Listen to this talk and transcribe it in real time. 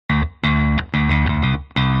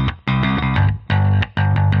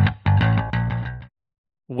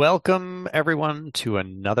Welcome, everyone, to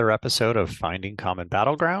another episode of Finding Common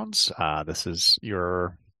Battlegrounds. This is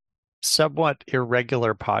your somewhat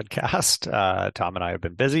irregular podcast. Tom and I have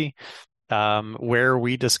been busy, where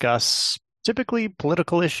we discuss typically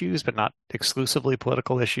political issues, but not exclusively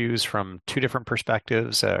political issues from two different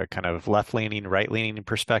perspectives, a kind of left-leaning, right-leaning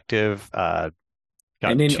perspective.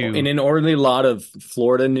 Got And in two. an orderly lot of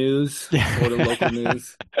Florida news, Florida local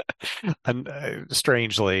news. And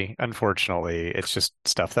strangely, unfortunately, it's just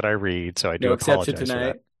stuff that I read, so I do No exception apologize for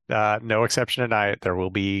that. tonight. No exception tonight. There will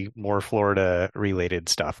be more Florida related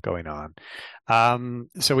stuff going on.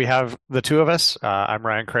 So we have the two of us. I'm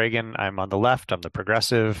Ryan Cragen. I'm on the left. I'm the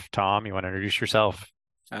progressive. Tom, you want to introduce yourself?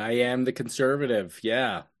 I am the conservative.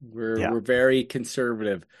 Yeah, we're Yeah. we're very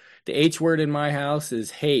conservative. The H word in my house is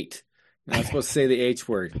hate. You're not supposed to say the H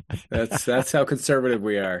word. That's how conservative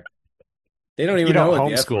we are. They don't You even don't know what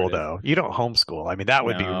the F word homeschool is. though. You don't homeschool. I mean, that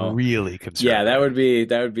would be No. really Yeah, that conservative. would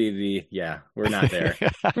be we're not there.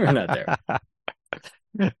 We're not there.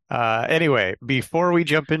 Anyway, before we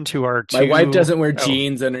jump into our My wife two, doesn't wear oh,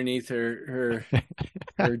 jeans underneath her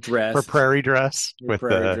for dress, prairie dress her with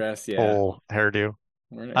prairie the dress. Yeah. full hairdo.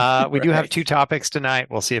 We do have two Right. topics tonight.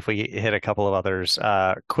 We'll see if we hit a couple of others.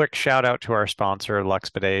 Quick shout out to our sponsor, Lux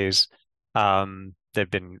Bidets. They've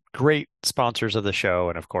been great sponsors of the show,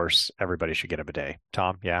 and of course, everybody should get a bidet.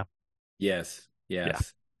 Tom, yeah, Yes. yeah,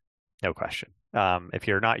 Yes. no question. If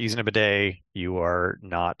you're not using a bidet, you are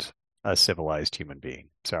not a civilized human being.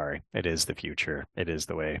 Sorry, it is the future. It is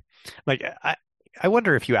the way. Like I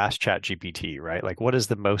wonder if you ask ChatGPT, right? Like, what is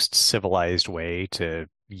the most civilized way to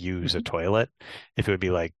use a Mhm. toilet? If it would be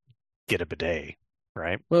like, get a bidet,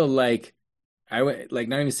 right? Well, like I went like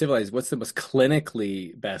not even civilized. What's the most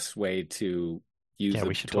clinically best way to use Yeah, the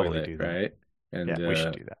we should totally toilet, do that. right? Yeah, And we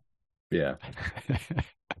should do yeah. that.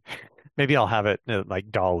 Maybe I'll have it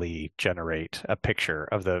like Dolly generate a picture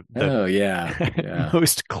of the Oh yeah. Yeah.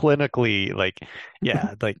 most clinically like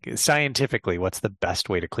yeah, like scientifically what's the best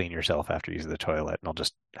way to clean yourself after using the toilet, and I'll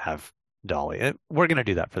just have Dolly. We're going to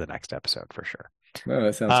do that for the next episode for sure. Oh,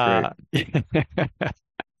 that sounds great. Uh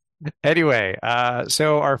anyway,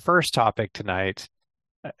 so our first topic tonight,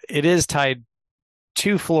 it is tied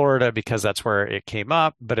to Florida because that's where it came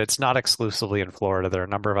up, but it's not exclusively in Florida. There are a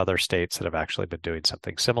number of other states that have actually been doing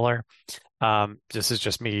something similar. This is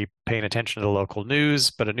just me paying attention to local news,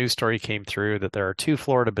 but a news story came through that there are two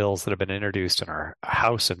Florida bills that have been introduced in our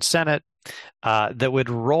House and Senate that would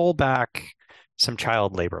roll back some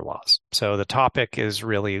child labor laws. So the topic is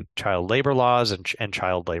really child labor laws and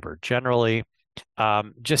child labor generally.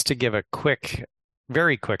 Just to give a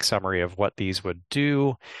very quick summary of what these would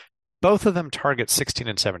do, both of them target 16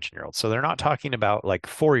 and 17-year olds. So they're not talking about like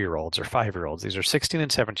 4-year olds or 5-year olds. These are 16 and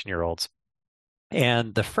 17-year olds.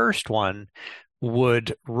 And the first one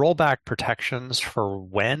would roll back protections for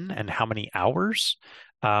when and how many hours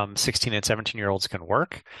 16 and 17-year olds can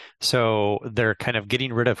work. So they're kind of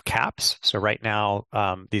getting rid of caps. So right now,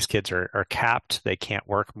 these kids are capped. They can't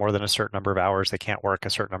work more than a certain number of hours. They can't work a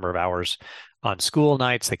certain number of hours on school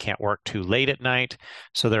nights. They can't work too late at night.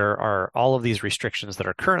 So there are all of these restrictions that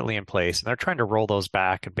are currently in place, and they're trying to roll those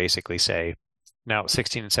back and basically say, now,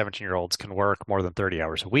 16 and 17-year olds can work more than 30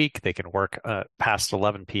 hours a week. They can work past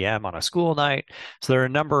 11 p.m. on a school night. So there are a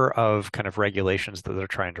number of kind of regulations that they're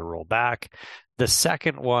trying to roll back. The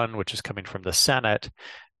second one, which is coming from the Senate,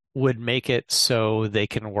 would make it so they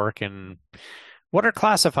can work in what are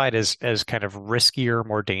classified as kind of riskier,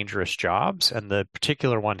 more dangerous jobs. And the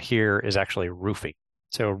particular one here is actually roofing.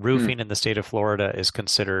 So Hmm. roofing in the state of Florida is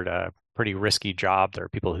considered a pretty risky job. There are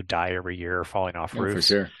people who die every year falling off Oh, for roofs.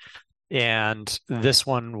 sure. And this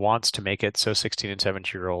one wants to make it so 16 and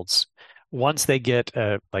 17-year olds, once they get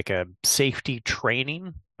like a safety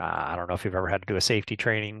training, I don't know if you've ever had to do a safety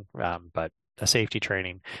training, but a safety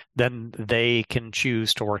training, then they can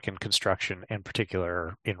choose to work in construction, in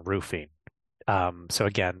particular in roofing. So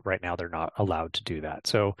again, right now they're not allowed to do that.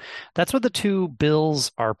 So that's what the two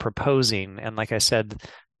bills are proposing. And like I said,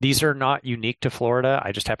 these are not unique to Florida.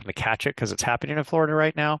 I just happen to catch it because it's happening in Florida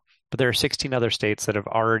right now. But there are 16 other states that have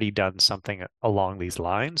already done something along these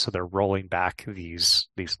lines. So they're rolling back these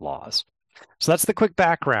laws. So that's the quick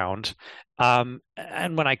background. And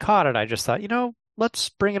when I caught it, I just thought, let's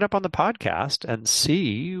bring it up on the podcast and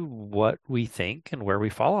see what we think and where we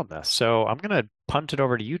fall on this. So I'm going to punt it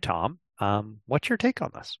over to you, Tom. What's your take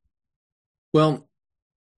on this? Well,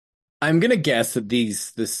 I'm gonna guess that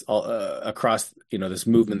this across this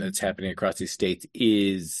movement that's happening across these states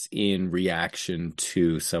is in reaction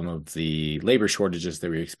to some of the labor shortages that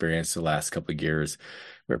we experienced the last couple of years,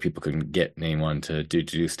 where people couldn't get anyone to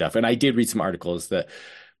do stuff. And I did read some articles that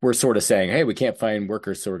we're sort of saying, hey, we can't find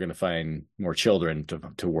workers, so we're going to find more children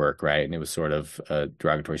to work, right? And it was sort of a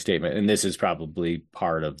derogatory statement, and this is probably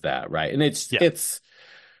part of that, right? And Yeah. it's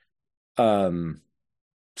um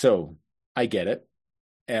so I get it.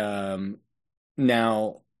 Um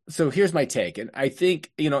Now, so here's my take, and I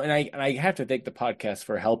think, and I have to thank the podcast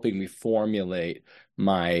for helping me formulate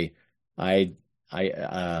my I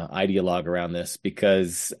ideologue around this,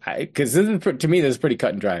 because to me this is pretty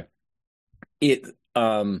cut and dry. It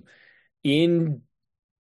in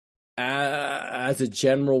As a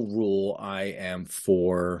general rule, I am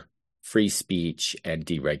for free speech and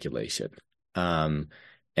deregulation. Um,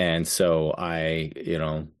 and so I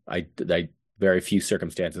very few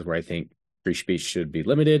circumstances where I think free speech should be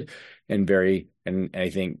limited, and I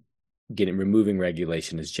think removing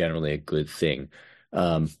regulation is generally a good thing.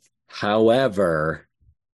 However,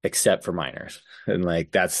 except for minors, and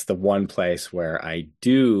like that's the one place where I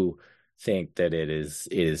do think that it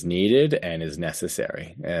is needed and is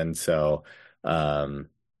necessary. And so um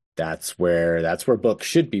that's where books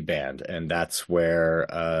should be banned, and that's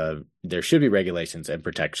where there should be regulations and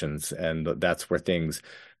protections, and that's where things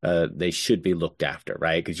they should be looked after,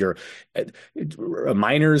 right? Because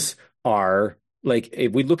minors are, like,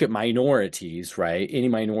 if we look at minorities, right? Any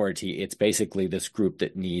minority, it's basically this group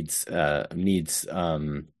that need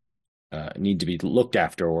to be looked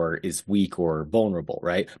after, or is weak or vulnerable,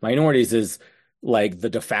 right? Minorities is like the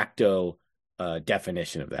de facto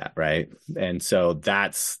definition of that, right? And so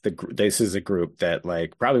this is a group that,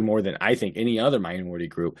 like, probably more than I think any other minority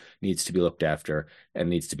group, needs to be looked after and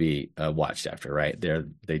needs to be watched after, right?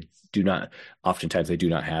 They do not oftentimes they do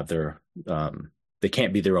not have they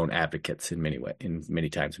can't be their own advocates in many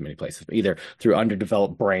times in many places, either through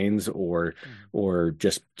underdeveloped brains, or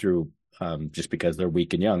just through just because they're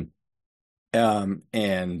weak and young.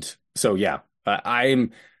 And so, yeah, I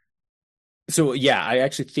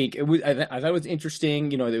actually think I thought it was interesting.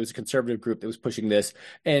 There was a conservative group that was pushing this,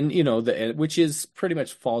 and which is pretty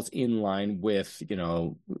much falls in line with,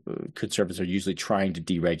 conservatives are usually trying to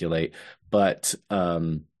deregulate, but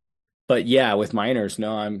yeah, with minors,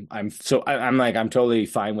 no, I'm totally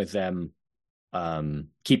fine with them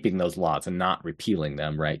keeping those laws and not repealing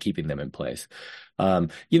them, right? Keeping them in place.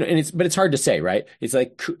 And it's hard to say, right? It's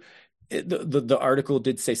like, the article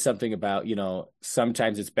did say something about,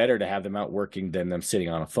 sometimes it's better to have them out working than them sitting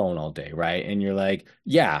on a phone all day, right? And you're like,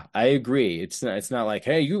 yeah, I agree. It's not like,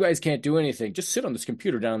 hey, you guys can't do anything. Just sit on this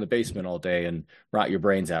computer down in the basement all day and rot your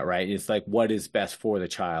brains out, right? It's like, what is best for the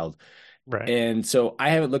child? Right. And so I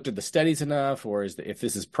haven't looked at the studies enough, or if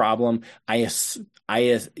this is a problem. I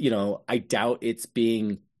doubt it's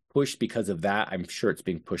being pushed because of that. I'm sure it's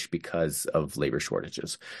being pushed because of labor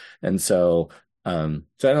shortages. And so I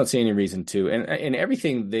don't see any reason to, and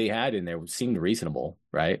everything they had in there seemed reasonable,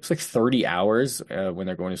 right? It's like 30 hours when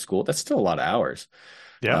they're going to school. That's still a lot of hours.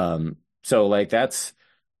 Yeah. So like that,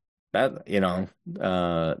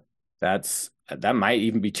 that might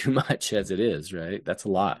even be too much as it is, right? That's a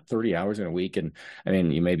lot, 30 hours in a week. And I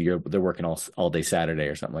mean, they're working all day Saturday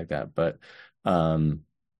or something like that. But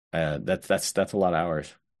that's a lot of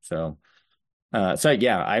hours. So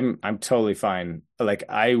yeah, I'm totally fine. Like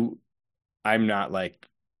I'm not like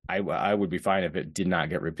I would be fine if it did not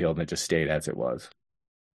get repealed and it just stayed as it was.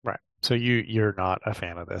 Right. So you're not a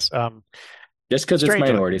fan of this. Just because it's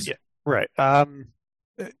Strangely, minorities. yeah. Right. I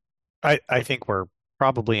think we're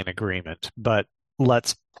probably in agreement, but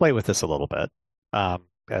let's play with this a little bit,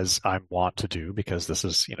 as I'm wont to do, because this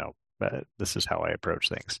is how I approach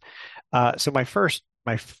things. So my first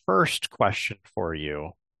question for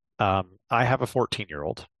you, I have a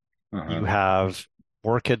 14-year-old. Uh-huh. You have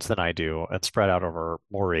more kids than I do and spread out over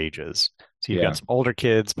more ages. So you've got Yeah. some older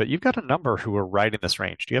kids, but you've got a number who are right in this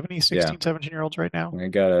range. Do you have any Yeah. 16, 17-year-olds right now? I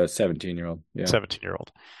got a 17-year-old. Yeah.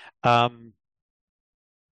 17-year-old. Um,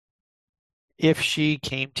 if she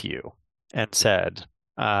came to you and said,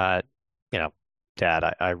 uh, you know, Dad,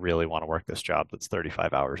 I really want to work this job that's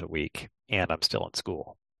 35 hours a week and I'm still in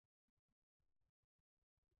school,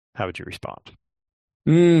 how would you respond?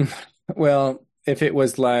 Mm, well, if it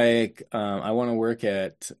was like, I want to work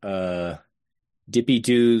at Dippy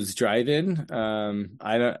Doo's Drive-In,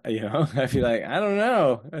 I don't, I feel like, I don't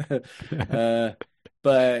know. uh,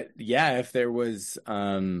 but yeah, if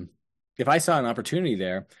I saw an opportunity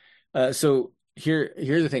there, so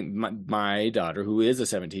here's the thing. My daughter, who is a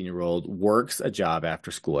 17-year-old, works a job after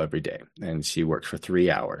school every day, and she works for 3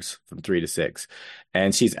 hours from 3 to 6.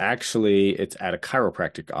 And it's at a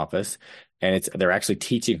chiropractic office, and they're actually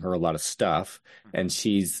teaching her a lot of stuff, and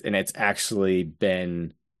it's actually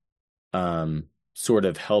been sort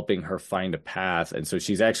of helping her find a path. And so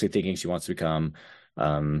she's actually thinking she wants to become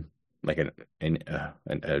like an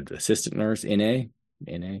assistant nurse, NA,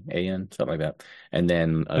 something like that. And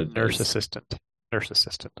then A nurse assistant. Nurse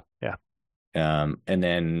assistant. Yeah. and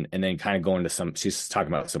then kind of going to she's talking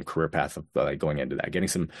about some career path of like going into that, getting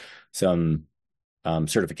some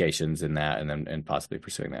certifications in that, and then and possibly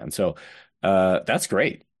pursuing that. And so that's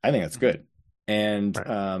great. I think that's Mhm. good. And Right.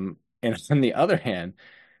 and on the other hand,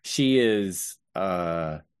 she is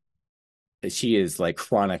she is like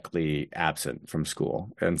chronically absent from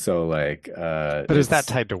school. And so like But is that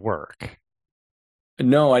tied to work?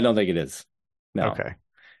 no, I don't think it is. No. Okay.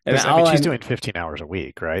 And Because I mean, all she's I'm doing 15 hours a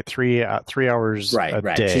week, right? 3 hours right, a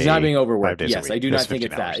right. She's not day, being five overworked. days a Yes, I week. do That's not think 15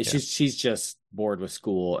 it's that. hours. It's Yeah. just she's just bored with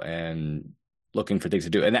school and looking for things to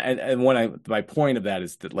do. And when my point of that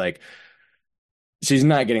is that like she's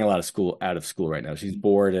not getting a lot of school out of school right now. She's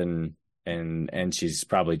bored and she's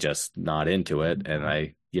probably just not into it.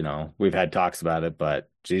 And we've had talks about it, but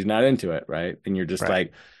she's not into it, right? And you're just Right.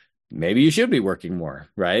 like, maybe you should be working more,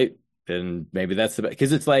 right? And maybe that's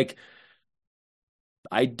because it's like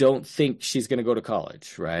I don't think she's going to go to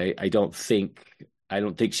college, right? I don't think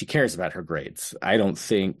she cares about her grades. I don't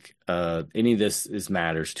think any of this is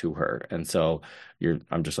matters to her. And so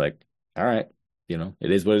I'm just like, all right,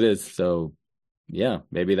 it is what it is. So yeah,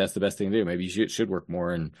 maybe that's the best thing to do. Maybe you should work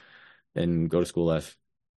more and go to school less.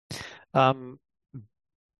 Um,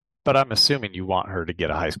 but I'm assuming you want her to get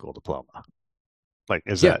a high school diploma. Like,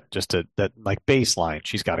 is Yeah. that just that like baseline?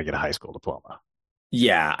 She's got to get a high school diploma.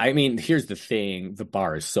 Yeah, I mean, here's the thing. The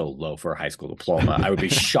bar is so low for a high school diploma. I would be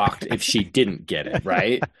shocked if she didn't get it,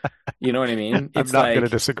 right? You know what I mean? I'm It's not going to like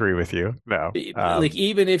disagree with you. No. like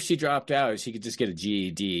even if she dropped out, she could just get a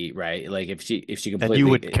GED, right? Like if she And you completely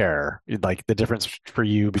wouldn't care. Like the difference for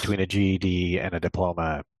you between a GED and a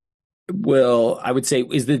diploma. well, I would say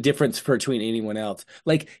is the difference between anyone else.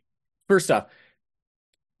 Like first off,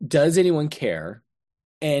 does anyone care?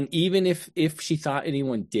 And even if she thought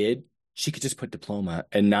anyone did, she could just put diploma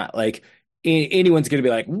and not like anyone's going to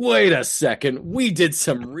be like, wait a second, we did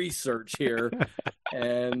some research here.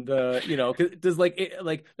 And 'cause does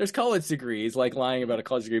like there's college degrees, like lying about a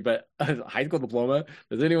college degree, but a high school diploma,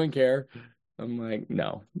 does anyone care? I'm like,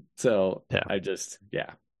 no. So Yeah.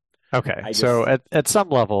 yeah, Okay. I So just at some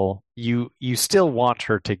level, you still want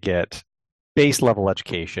her to get base level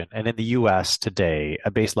education. And in the US today,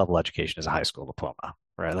 a base level education is a high school diploma,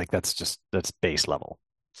 right? Like that's base level.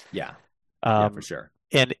 yeah, yeah, for Um, sure.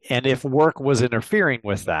 and if work was interfering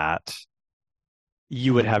with that,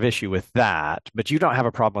 you would have issue with that, but you don't have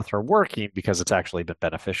a problem with her working because it's actually been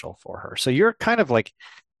beneficial for her. So you're kind of like,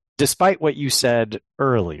 despite what you said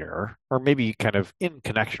earlier, or maybe kind of in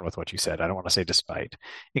connection with what you said, I don't want to say despite,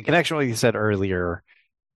 in connection with what you said earlier,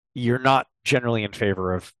 you're not generally in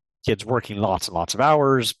favor of kids working lots and lots of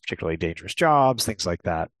hours, particularly dangerous jobs, things like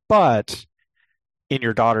that. But in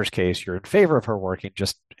your daughter's case, you're in favor of her working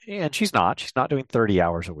and she's not doing 30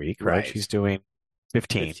 hours a week, right? Right. She's doing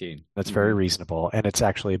 15. 15. That's very Hmm. reasonable and it's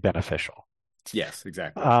actually beneficial. Yes,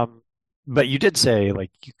 exactly. Um, but you did say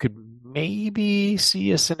like you could maybe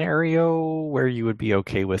see a scenario where you would be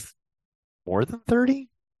okay with more than 30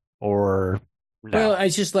 or Well, no.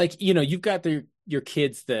 it's just like, you've got your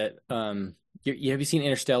kids that have you seen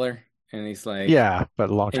Interstellar? And Yeah, but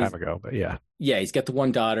a long and time he's ago, but yeah. yeah, he's got the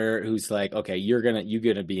one daughter who's like, okay, you're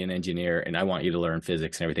gonna be an engineer and I want you to learn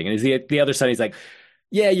physics and everything. And the other son, he's like,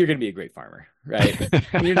 yeah, you're gonna be a great farmer, right?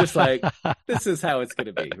 And you're just like, this is how it's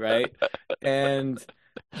gonna be, right? And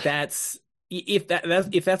that's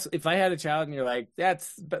if I had a child and you're like,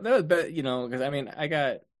 but because I mean, I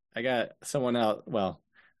got someone else. Well,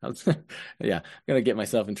 yeah, I'm gonna get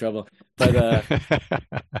myself in trouble. But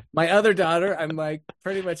my other daughter, I'm like,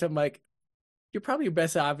 you're probably your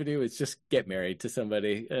best avenue is just get married to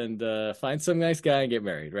somebody and find some nice guy and get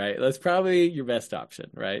married, right? That's probably your best option,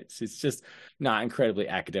 right? She's just not incredibly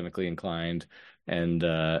academically inclined, and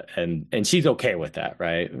she's okay with that,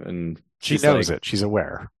 right? And She she's knows like, it. She's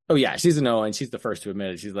aware. oh yeah, she's a no, and she's the first to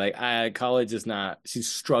admit it. She's like, college is not. She's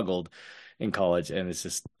struggled in college, and it's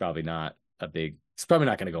just probably not a big. It's probably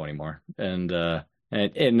not going to go anymore. And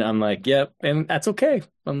I'm like, yep, and that's okay.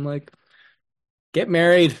 I'm like, get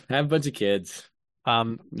married, have a bunch of kids,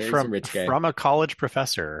 marry some rich guy. From a college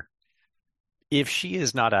professor, if she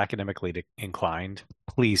is not academically inclined,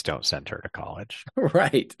 please don't send her to college.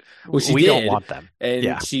 Right. Well, she We don't did, want them. and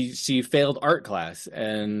Yeah. she failed art class,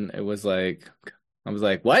 and it was like, I was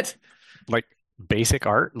like, what? Like basic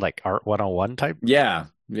art, like art 101 type. Yeah,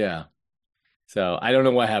 yeah. So I don't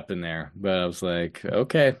know what happened there, but I was like,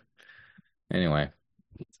 okay. Anyway,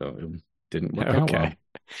 so it didn't work out well. Okay.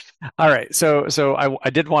 All right. So I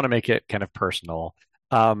did want to make it kind of personal.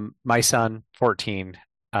 My son, 14,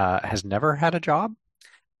 has never had a job.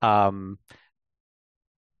 Um,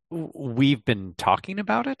 we've been talking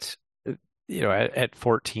about it. At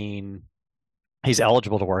 14, he's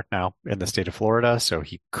eligible to work now in the state of Florida, so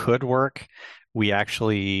he could work.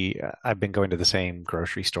 I've been going to the same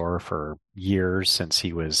grocery store for years since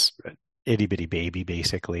he was an itty bitty baby,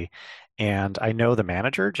 basically. And I know the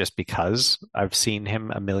manager just because I've seen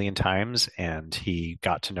him a million times and he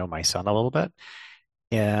got to know my son a little bit.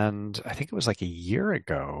 And I think it was like a year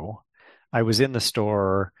ago, I was in the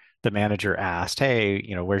store. The manager asked, "Hey,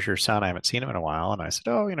 where's your son? I haven't seen him in a while." And I said,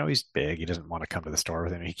 "Oh, he's big. He doesn't want to come to the store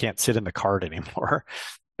with him. He can't sit in the cart anymore."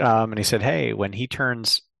 And he said, "Hey, when he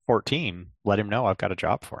turns 14, let him know I've got a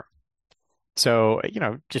job for him." So,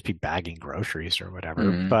 just be bagging groceries or whatever.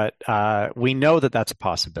 Hmm. But we know that that's a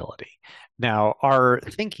possibility. Now, our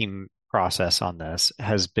thinking process on this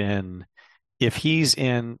has been if he's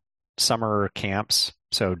in summer camps,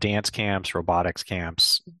 so dance camps, robotics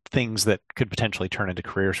camps, things that could potentially turn into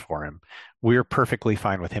careers for him, we're perfectly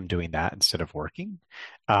fine with him doing that instead of working.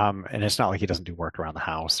 And it's not like he doesn't do work around the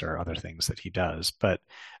house or other things that he does, but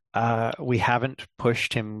we haven't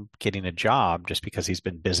pushed him getting a job just because he's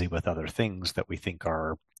been busy with other things that we think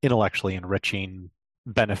are intellectually enriching,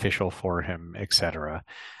 beneficial for him, etc.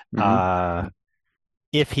 Hmm. Uh,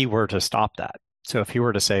 if he were to stop that. So if he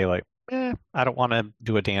were to say like, I don't want to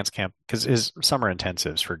do a dance camp because his summer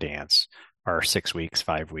intensives for dance are 6 weeks,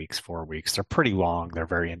 5 weeks, 4 weeks. They're pretty long. They're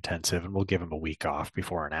very intensive, and we'll give him a week off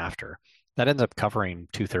before and after. That ends up covering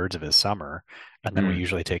 2/3 of his summer, and then we Hmm.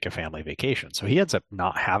 usually take a family vacation. So he ends up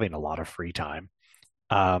not having a lot of free time.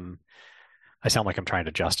 Um, I sound like I'm trying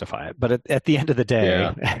to justify it, but at the end of the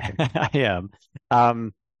day, Yeah. I am.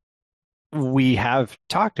 Um, we have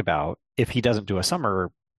talked about if he doesn't do a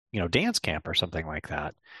summer, dance camp or something like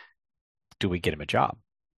that, do we get him a job?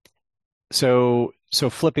 So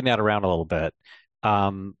flipping that around a little bit,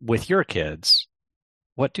 with your kids,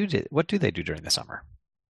 what do they do during the summer?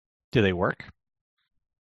 Do they work?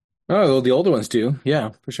 Oh, well, the older ones do.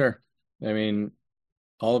 Yeah, for sure. I mean,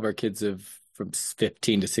 all of our kids have from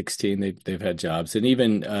 15 to 16, they've had jobs. And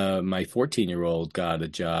even my 14-year-old got a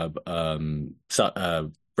job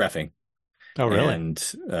reffing. Oh, really?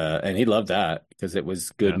 And he loved that because it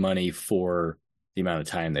was good Yeah, money for the amount of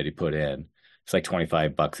time that he put in. It's like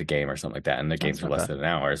 $25 a game or something like that, and the games that's are not less bad. than an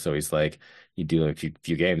hour. So he's like, you do a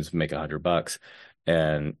few games, make $100,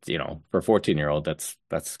 and for a 14-year-old, that's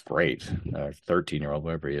great. 13-year-old,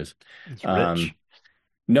 whatever he is. He's rich. Um,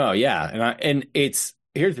 no, yeah, and it's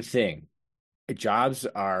here's the thing: jobs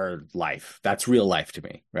are life. That's real life to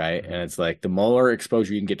me, right? And Hmm. it's like the more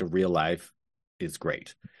exposure you can get to real life is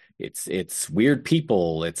great. It's weird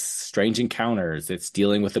people, it's strange encounters, it's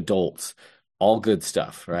dealing with adults, all good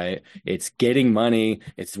stuff, right? It's getting money,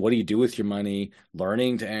 it's what do you do with your money,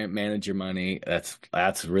 learning to manage your money.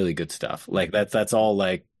 That's really good stuff. Like that's all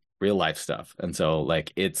like real life stuff. And so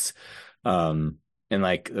like it's um and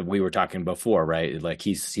like we were talking before, right? Like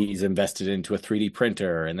he's invested into a 3D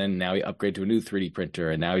printer, and then now he upgraded to a new 3D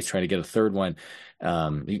printer, and now he's trying to get a third one.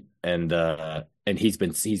 And he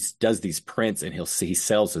does these prints, and he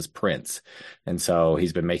sells his prints, and so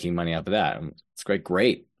he's been making money off of that. And it's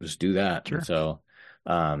great. Just do that. And Sure. so,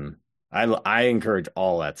 um, I encourage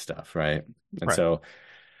all that stuff, right? And Right. so,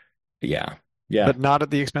 yeah, yeah. But not at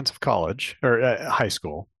the expense of college or high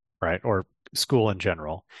school, right? Or school in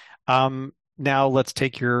general. Now let's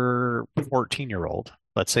take your 14-year-old.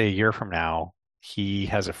 Let's say a year from now, he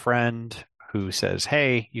has a friend who says,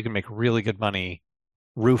 "Hey, you can make really good money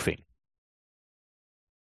roofing."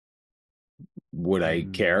 Would I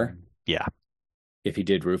care Yeah. if he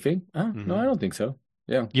did roofing? Oh, no, I Hmm. don't think so.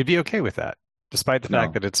 Yeah. You'd be okay with that, despite the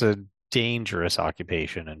fact No. that it's a dangerous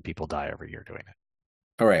occupation and people die every year doing it.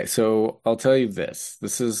 All right, so I'll tell you this.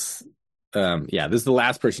 This is yeah, this is the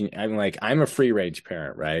last person I'm a free range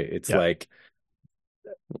parent, right? It's Yeah. like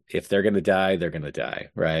if they're gonna die, they're gonna die,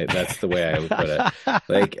 right? That's the way I would put it.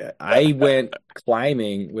 Like I went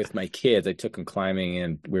climbing with my kids. I took them climbing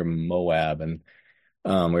and we were in Moab, and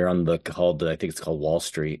we were on I think it's called Wall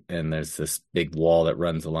Street, and there's this big wall that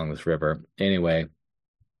runs along this river. Anyway,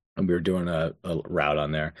 and we were doing a route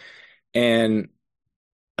on there. And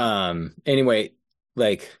anyway,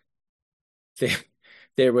 like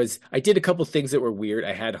there, I did a couple things that were weird.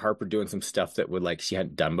 I had Harper doing some stuff that would like she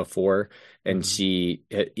hadn't done before, and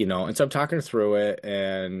Mhm. and so I'm talking her through it,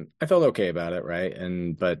 and I felt okay about it, right?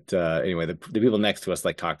 And but anyway, the people next to us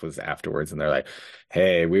like talked with us afterwards, and they're like,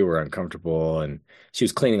 "Hey, we were uncomfortable," and she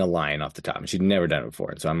was cleaning a line off the top, and she'd never done it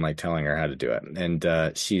before, and so I'm like telling her how to do it,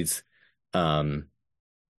 and she's um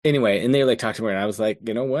anyway, and they like talked to her, and I was like,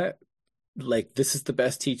 you know what? Like this is the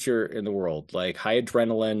best teacher in the world. Like high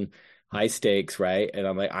adrenaline, high stakes, right? And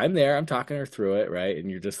I'm like, I'm there, I'm talking her through it, right? And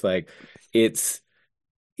you're just like, it's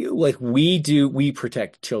like we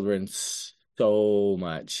protect children so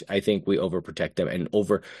much. I think we overprotect them and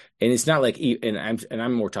it's not like, and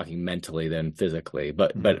I'm more talking mentally than physically,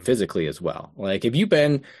 but Mhm. physically as well. Like if you've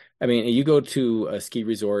been, I mean, you go to a ski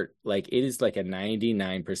resort, like it is like a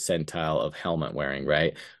 99 percentile of helmet wearing,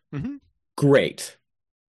 right? Mhm. Great,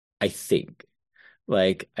 I think.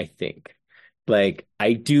 I think.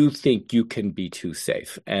 I do think you can be too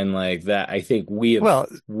safe. And like that, I think Well,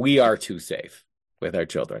 we are too safe with our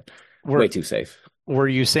children. Way were too safe. were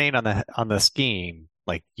you saying on the skiing,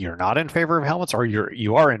 like you're not in favor of helmets, or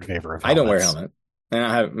you are in favor of I don't wear a helmets? helmet. And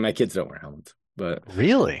I have my kids don't wear helmets. But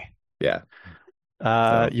Really? yeah.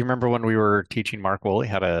 So You remember when we were teaching Mark Woolley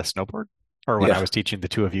how to snowboard? Or when I yeah. was teaching the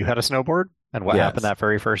two of you how to snowboard? And what happened Yes. that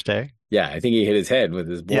very first day? Yeah. I think he hit his head with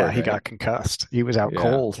his Yeah, board, he right? got concussed. He was out Yeah.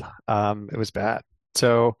 cold. It was bad.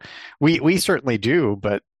 So we certainly do,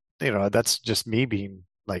 but that's just me being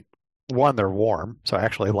like, one, they're warm, so I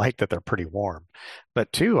actually like that they're pretty warm.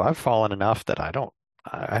 But two, I've fallen enough that I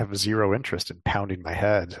have zero interest in pounding my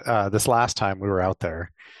head. This last time we were out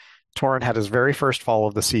there, Torrin had his very first fall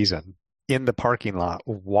of the season in the parking lot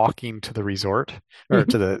walking to the resort or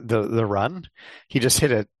to the run. He just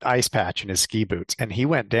hit an ice patch in his ski boots and he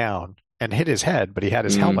went down and hit his head, but he had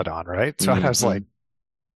his Mm, helmet on, right? So I was like, hmm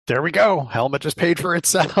there we go. Helmet just paid for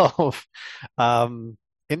itself. Um,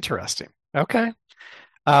 Interesting. Okay.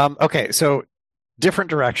 Okay, so different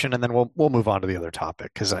direction, and then we'll move on to the other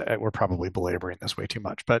topic because we're probably belaboring this way too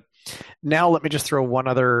much. But now let me just throw one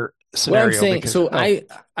other What I'm scenario saying, because so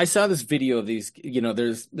I saw this video of these, there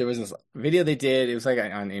was this video they did. It was like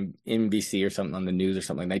on NBC or something on the news or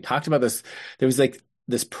something. They talked about this. There was like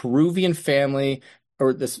this Peruvian family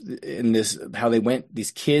or this how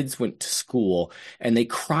these kids went to school and they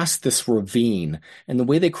crossed this ravine. And the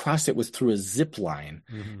way they crossed it was through a zip line.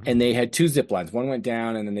 And they had two zip lines. One went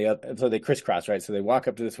down and then so they crisscrossed, right? So they walk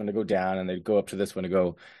up to this one to go down and they go up to this one to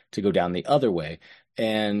go down the other way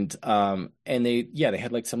and they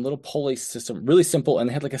had like some little pulley system, really simple, and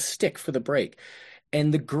they had like a stick for the brake.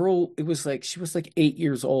 And the girl, it was like she was like 8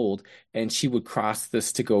 years old, and she would cross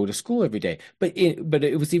this to go to school every day. But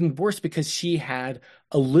it was even worse because she had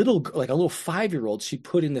like a little 5-year-old. She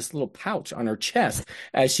put in this little pouch on her chest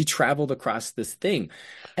as she traveled across this thing,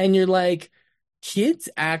 and you're like, kids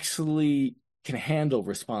actually can handle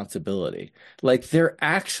responsibility. Like they're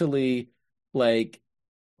actually like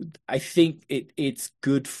I think it's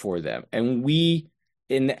good for them.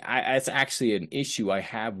 It's actually an issue I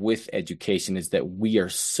have with education is that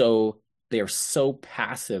they are so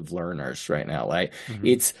passive learners right now. Like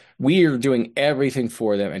Mhm. we are doing everything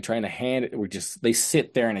for them and trying to hand it. They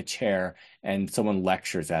sit there in a chair and someone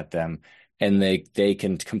lectures at them and they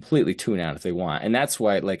can completely tune out if they want. And that's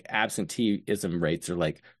why like absenteeism rates are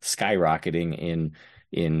like skyrocketing in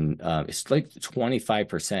it's like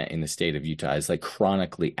 25% in the state of Utah is like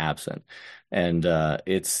chronically absent. And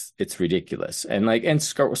it's ridiculous. And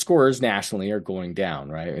scores nationally are going down,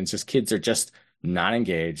 right? And it's just kids are just not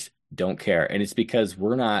engaged, don't care. And it's because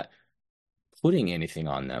we're not putting anything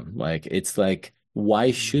on them. Like it's like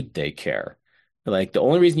why should they care? Like the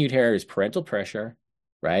only reason you'd care is parental pressure,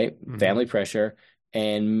 right? Mhm. Family pressure,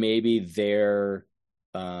 and maybe their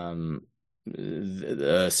um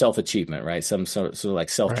self-achievement, right? Some sort of like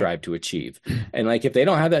Right. self-drive to achieve. And like if they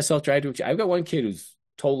don't have that self-drive to achieve, I've got one kid who's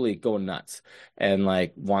totally going nuts and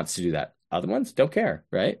like wants to do that. Other ones don't care,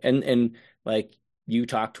 right? And like you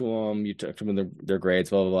talk to them in their grades,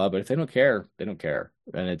 blah blah blah. But if they don't care, they don't care.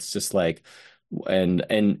 And it's just like and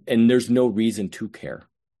there's no reason to care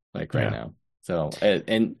like right Yeah. now. So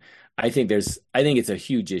and I think it's a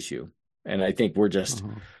huge issue. And I think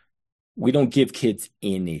Mhm. we don't give kids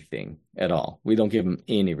anything at all. We don't give them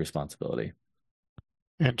any responsibility.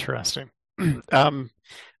 Interesting. Um,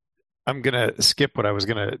 I'm gonna skip what I was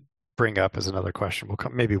gonna bring up as another question.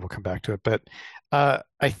 Maybe we'll come back to it, but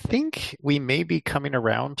I think we may be coming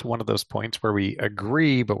around to one of those points where we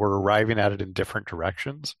agree, but we're arriving at it in different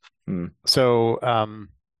directions. Hmm. So,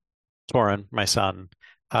 Torin, my son,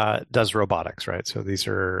 does robotics, right? So these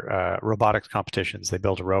are robotics competitions. They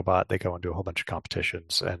build a robot, they go and do a whole bunch of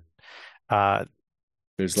competitions, and uh,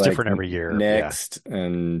 There's it's like different every year. Yeah, next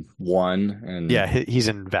and one yeah, and he's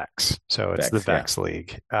in VEX, so it's the Vex. Yeah. VEX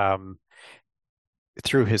League.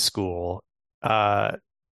 Through his school, uh,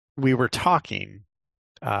 we were talking,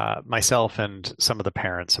 myself and some of the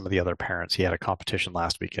parents, some of the other parents. He had a competition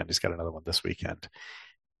last weekend. He's got another one this weekend.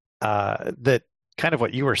 That kind of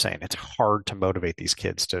what you were saying. It's hard to motivate these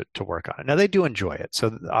kids to work on it. Now they do enjoy it.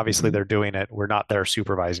 So obviously Hmm. they're doing it. We're not there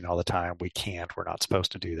supervising all the time. We can't. We're not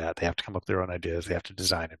supposed to do that. They have to come up with their own ideas. They have to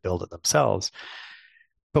design and build it themselves.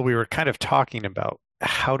 But we were kind of talking about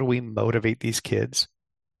how do we motivate these kids?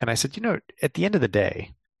 And I said, at the end of the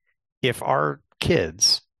day, if our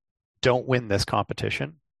kids don't win this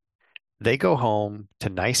competition, they go home to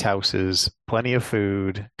nice houses, plenty of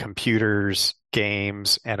food, computers,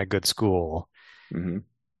 games, and a good school. Hmm.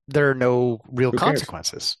 There are no real Who cares?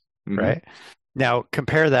 consequences, Hmm. right? Now,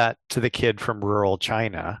 compare that to the kid from rural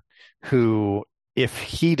China who, if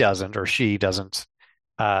he doesn't or she doesn't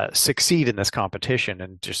succeed in this competition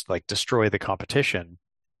and just like destroy the competition,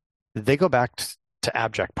 they go back to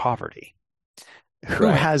abject poverty. Who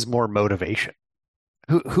Right. has more motivation?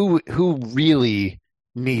 Who really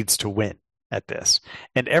needs to win at this?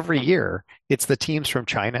 And every year, it's the teams from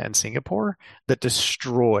China and Singapore that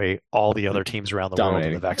destroy all the other teams around the world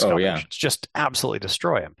in the Dominating. VEX Oh yeah. competitions, just absolutely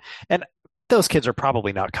destroy them. And those kids are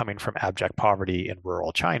probably not coming from abject poverty in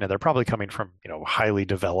rural China. They're probably coming from, highly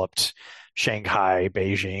developed Shanghai,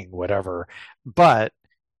 Beijing, whatever. But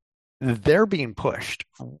they're being pushed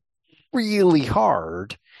really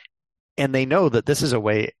hard, and they know that this is a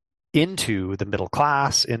way into the middle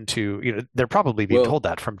class, they're probably being Well, told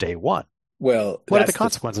that from day one. well, What are the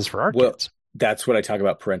consequences for our well, kids? that's what I talk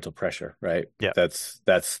about parental pressure, right? Yeah. That's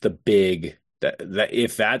the big that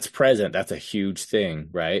if that's present, that's a huge thing,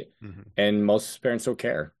 right? Hmm. And most parents don't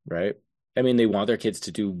care, right? I mean, they want their kids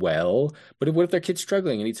to do well, but what if their kid's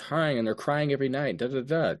struggling and he's crying and they're crying every night? Da da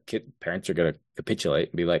da. Parents are gonna capitulate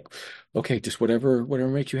and be like, okay, just whatever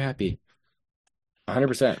makes you happy.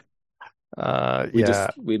 100%. We Yeah.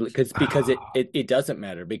 just we because it doesn't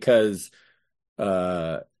matter because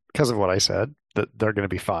uh Because of what I said, that they're going to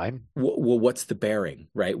be fine. well, what's the bearing,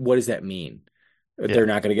 right? What does that mean? Yeah. They're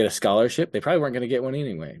not going to get a scholarship. They probably weren't going to get one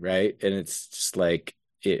anyway, right? And it's just like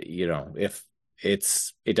if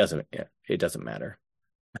it doesn't matter.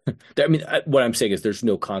 I mean, what I'm saying is there's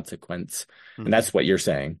no consequence, and Hmm. that's what you're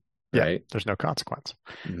saying, Yeah. right? There's no consequence.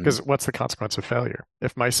 Hmm. Because what's the consequence of failure?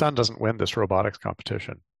 If my son doesn't win this robotics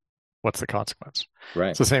competition, what's the consequence? Right.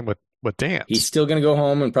 It's the same with He's dance. still going to go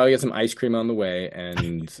home and probably get some ice cream on the way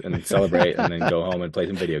and celebrate, and then go home and play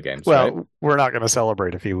some video games, right? Well, we're not going to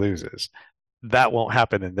celebrate if he loses. That won't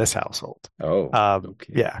happen in this household. Oh,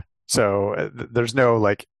 okay. Yeah. So there's no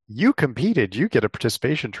like, you competed, you get a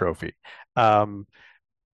participation trophy. Um,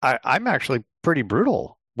 I'm actually pretty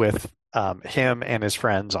brutal with him and his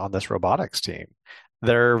friends on this robotics team.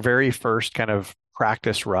 Their very first kind of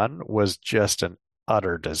practice run was just an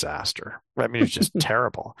utter disaster. I mean, it was just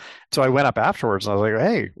terrible. So I went up afterwards and I was like,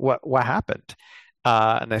 "Hey, what happened?"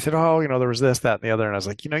 And they said, "Oh, there was this, that, and the other." And I was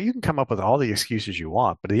like, you can come up with all the excuses you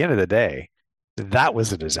want, but at the end of the day, that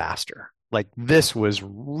was a disaster. Like this was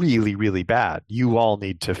really, really bad. You all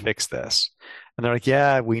need to fix this. And they're like,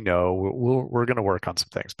 yeah, we know. We're going to work on some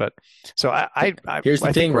things. But so Here's the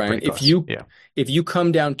I think thing, we're Ryan. pretty close. Yeah. If you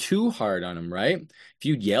come down too hard on him, right? If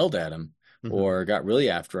you yelled at him Hmm. or got really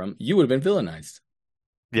after him, you would have been villainized,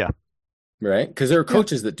 Yeah. right? Because there are Yeah.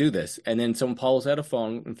 coaches that do this, and then someone pulls out a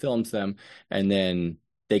phone and films them, and then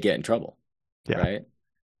they get in trouble, Yeah. right?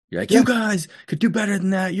 You're like, you Yeah. guys could do better than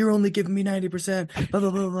that. You're only giving me 90%. Blah blah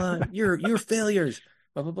blah blah. You're failures.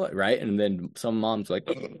 Blah blah blah. Right? And then some mom's like,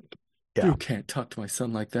 Yeah. you can't talk to my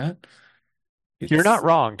son like that. You're not It's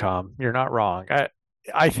wrong, Tom. You're not wrong.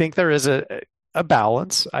 I think there is a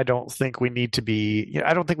balance. I don't think we need to be,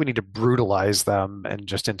 I don't think we need to brutalize them and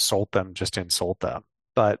just insult them.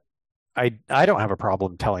 But I don't have a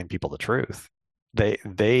problem telling people the truth.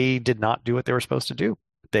 They did not do what they were supposed to do.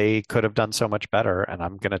 They could have done so much better, and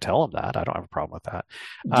I'm going to tell them that. I don't have a problem with that.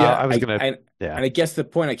 Yeah, I was going to, yeah. and I guess the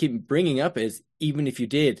point I keep bringing up is even if you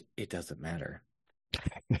did, it doesn't matter.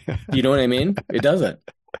 You know what I mean? It doesn't.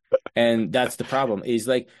 And that's the problem is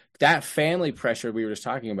like that family pressure we were just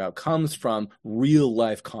talking about comes from real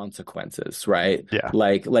life consequences, right? Yeah.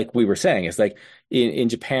 Like we were saying, it's like in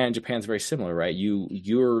Japan, Japan's very similar, right?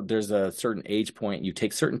 There's a certain age point, you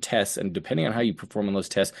take certain tests, and depending on how you perform on those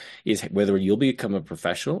tests, is whether you'll become a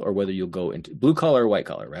professional or whether you'll go into blue collar or white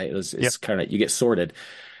collar, right? Yep. It's kind of you get sorted.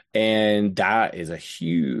 And that is a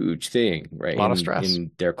huge thing, right? A lot of stress.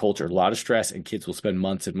 In their culture, a lot of stress, and kids will spend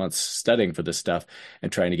months and months studying for this stuff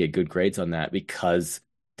and trying to get good grades on that because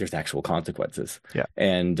there's actual consequences. Yeah.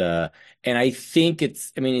 And I think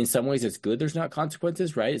I mean, in some ways it's good there's not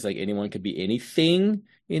consequences, right? It's like anyone could be anything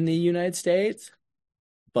in the United States.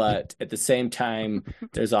 But at the same time,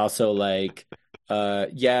 there's also like,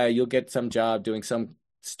 yeah, you'll get some job doing some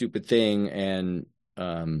stupid thing and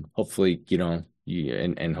hopefully,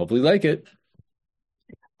 and hopefully like it.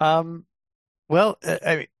 Um, Well,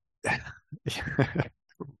 I mean,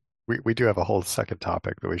 we do have a whole second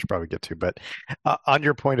topic that we should probably get to, but on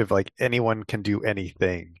your point of like anyone can do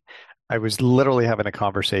anything, I was literally having a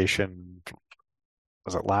conversation.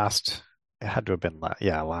 Was it last? It had to have been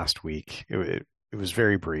yeah, last week. It was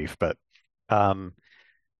very brief, but um,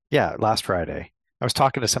 yeah, last Friday. I was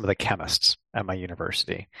talking to some of the chemists at my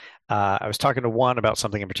university. I was talking to one about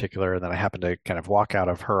something in particular, and then I happened to kind of walk out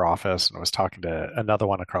of her office and I was talking to another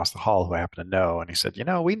one across the hall who I happen to know, and he said,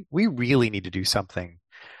 we really need to do something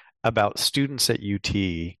about students at UT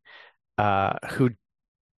who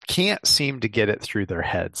can't seem to get it through their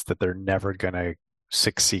heads that they're never going to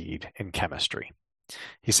succeed in chemistry.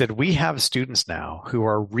 He said, we have students now who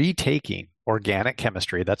are retaking organic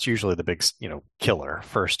chemistry. That's usually the big, killer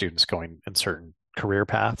for students going in certain career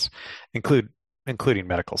paths, including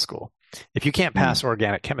medical school. If you can't pass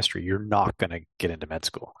organic chemistry, you're not going to get into med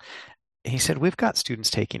school. He said, we've got students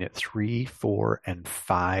taking it 3, 4, and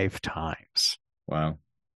 5 times Wow.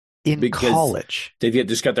 in Because college. they've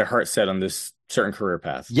just got their heart set on this certain career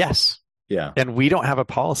path. Yes. Yeah. And we don't have a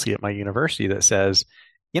policy at my university that says,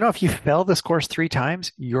 if you fail this course 3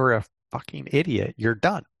 times, you're a fucking idiot. You're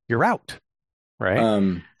done. You're out.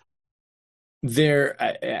 Right?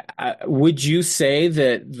 Would you say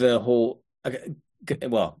that the whole,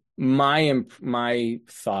 well, my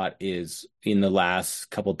thought is in the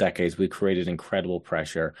last couple decades, we've created incredible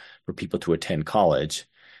pressure for people to attend college.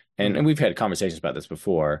 And we've had conversations about this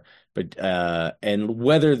before, but and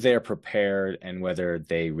whether they're prepared and whether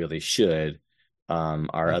they really should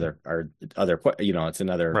are other it's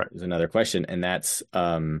another question, and that's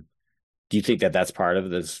do you think that that's part of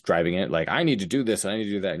this driving it? Like, I need to do this, I need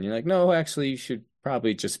to do that, and you're like, no, actually, you should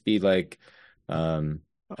probably just be like,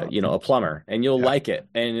 a plumber, and you'll like it,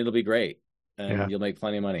 and it'll be great, and you'll make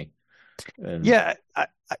plenty of money. And... Yeah,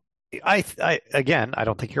 I again, I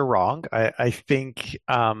don't think you're wrong. I think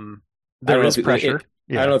there is pressure.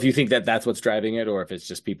 I don't know if you think that that's what's driving it, or if it's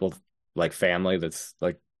just people like family that's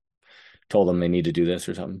like told them they need to do this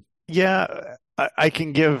or something. Yeah, I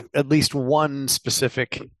can give at least one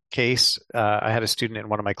specific case. I had a student in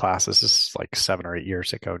one of my classes, this is like 7 or 8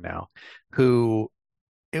 years ago now, who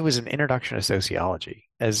it was an introduction to sociology.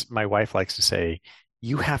 As my wife likes to say,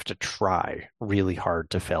 you have to try really hard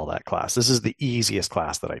to fail that class. This is the easiest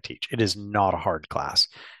class that I teach. It is not a hard class.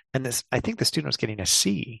 And I think the student was getting a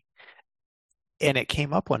C. And it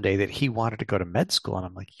came up one day that he wanted to go to med school. And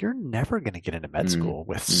I'm like, you're never going to get into med school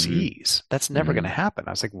with C's. That's never going to happen. I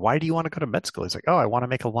was like, why do you want to go to med school? He's like, oh, I want to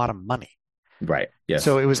make a lot of money. Right. Yes.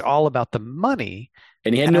 So it was all about the money.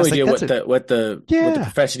 And he had no idea what the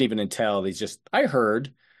profession even entailed. He's just, I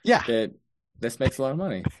heard that this makes a lot of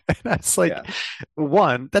money. That's like,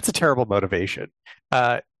 one, that's a terrible motivation.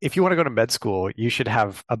 If you want to go to med school, you should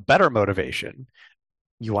have a better motivation.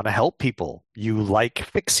 You want to help people. You like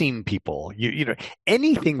fixing people.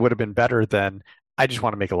 Anything would have been better than I just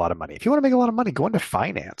want to make a lot of money. If you want to make a lot of money, go into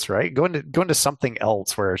finance, right? Go into something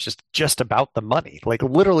else where it's just about the money. Like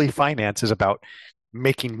literally finance is about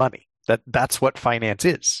making money. That's what finance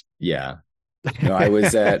is. Yeah. No, I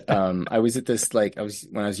was at this when I was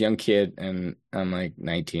a young kid, and I'm like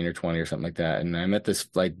 19 or 20 or something like that, and I'm at this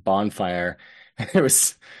like bonfire, and there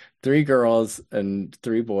was 3 girls and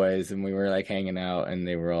 3 boys, and we were like hanging out, and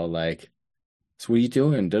they were all like, so what are you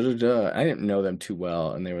doing? Da, da, da. I didn't know them too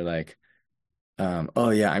well, and they were like,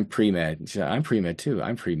 oh yeah, I'm pre-med. She said, I'm pre-med too.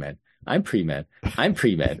 I'm pre-med. I'm pre-med. I'm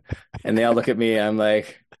pre-med. And they all look at me, and I'm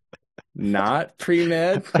like, not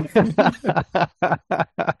pre-med.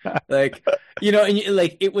 Like, and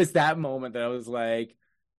like it was that moment that I was like,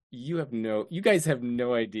 you guys have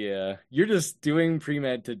no idea. You're just doing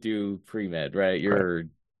pre-med to do pre-med, right? You're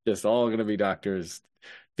just all going to be doctors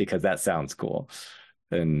because that sounds cool.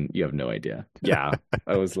 And you have no idea. Yeah.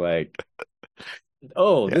 I was like,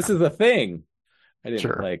 oh, this is a thing. I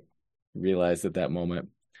didn't like realize at that moment.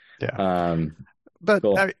 Yeah. But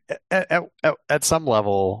cool. At some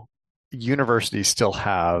level, universities still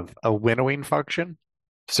have a winnowing function.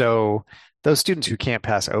 So those students who can't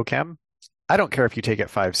pass OChem, I don't care if you take it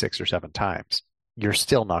 5, 6, or 7 times, you're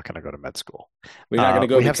still not going to go to med school. We're not going to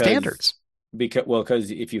go. We have standards.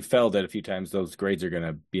 Because if you failed it a few times, those grades are going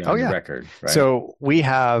to be on the record. Right? So we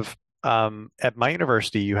have at my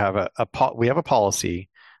university, we have a policy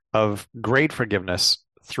of grade forgiveness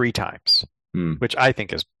 3 times, which I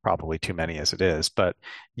think is probably too many as it is. But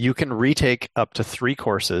you can retake up to 3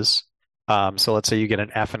 courses. So let's say you get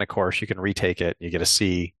an F in a course, you can retake it, you get a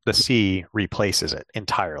C. The C replaces it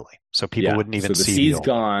entirely. So people wouldn't even see. So the C's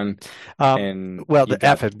gone. The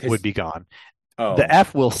F would be gone. Oh. The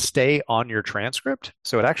F will stay on your transcript.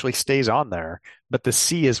 So it actually stays on there, but the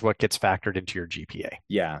C is what gets factored into your GPA.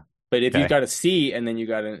 Yeah. But if you Okay. got a C and then you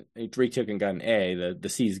retook and got an A, the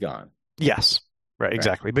C's gone. Yes. Right, Right.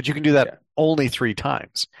 exactly. But you can do that Yeah. only three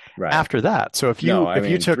times Right. after that. So No, I if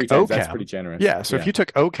you mean, took three times, that's pretty OChem, generous. yeah, so if Yeah. you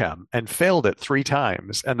took OChem and failed it three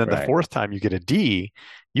times, and then the Right. fourth time you get a D,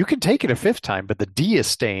 you can take it a fifth time, but the D is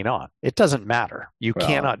staying on. It doesn't matter. You Well,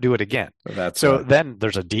 cannot do it again. that's So then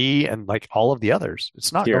there's a D and like all of the others.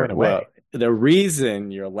 It's not here. going away. Well, the reason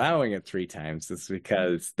you're allowing it three times is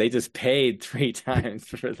because they just paid three times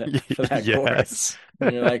for that course. Yes.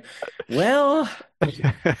 And you're like, well,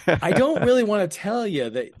 I don't really want to tell you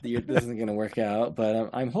that this isn't going to work out, but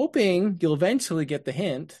I'm hoping you'll eventually get the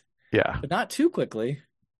hint, Yeah. but not too quickly.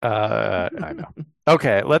 I know.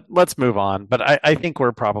 Okay, let's move on. But I think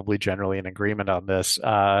we're probably generally in agreement on this.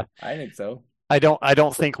 I think so. I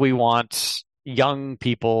don't think we want young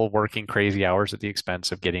people working crazy hours at the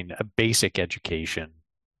expense of getting a basic education.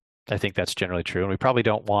 I think that's generally true, and we probably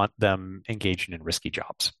don't want them engaging in risky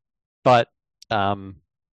jobs. But um,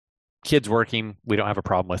 kids working, we don't have a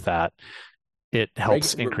problem with that. It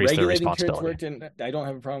helps increase their Regulating kids responsibility. worked, and I don't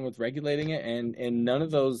have a problem with regulating it, and none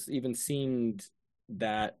of those even seemed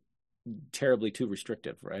that terribly too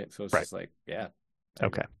restrictive, right? So it's Right. just like, yeah, I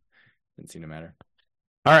Okay. didn't seem to matter.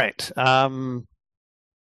 All right.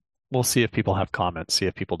 We'll see if people have comments, see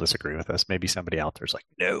if people disagree with us. Maybe somebody out there's like,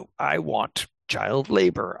 no, I want child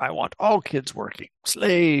labor. I want all kids working,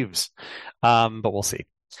 slaves. But we'll see.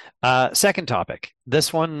 Second topic.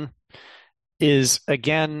 This one is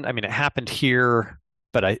again, I mean, it happened here,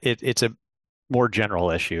 but it's a more general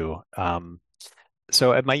issue.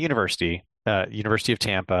 So at my university, University of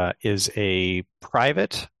Tampa is a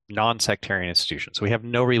private, non-sectarian institution. So we have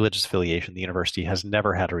no religious affiliation. The university has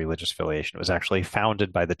never had a religious affiliation. It was actually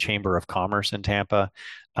founded by the Chamber of Commerce in Tampa.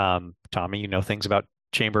 Tommy, you know things about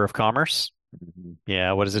Chamber of Commerce? Mhm.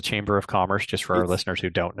 Yeah, what is a Chamber of Commerce, just for our It's listeners who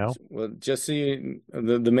don't know? well, just so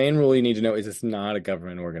the main rule you need to know is it's not a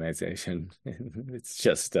government organization. It's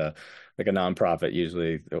just like a nonprofit,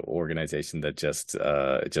 usually organization that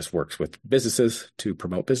just works with businesses to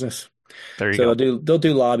promote business. There you So go. they'll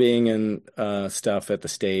do lobbying and stuff at the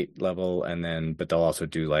state level, and then but they'll also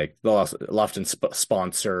do like they'll often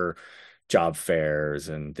sponsor job fairs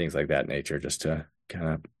and things like that nature just to kind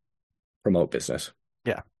of promote business.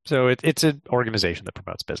 Yeah. So it's an organization that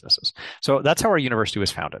promotes businesses. So that's how our university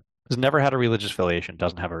was founded. It's never had a religious affiliation,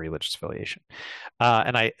 doesn't have a religious affiliation.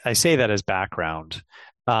 And I say that as background.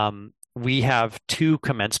 We have two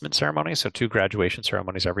commencement ceremonies, so two graduation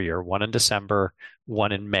ceremonies every year, one in December,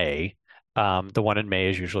 one in May. The one in May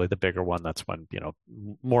is usually the bigger one. That's when,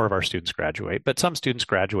 more of our students graduate, but some students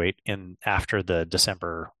graduate in after the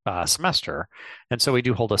December semester. And so we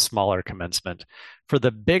do hold a smaller commencement. For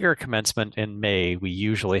the bigger commencement in May, we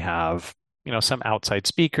usually have, some outside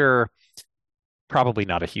speaker, probably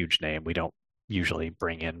not a huge name. We don't usually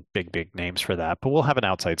bring in big names for that, but we'll have an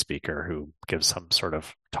outside speaker who gives some sort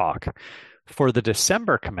of talk. For the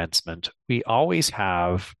December commencement, we always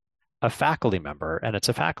have a faculty member, and it's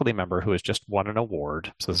a faculty member who has just won an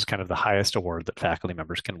award. So this is kind of the highest award that faculty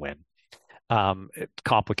members can win. It's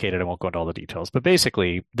complicated. I won't go into all the details, but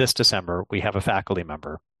basically, this December, we have a faculty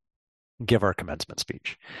member give our commencement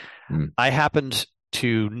speech. Mm. I happened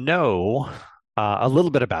to know a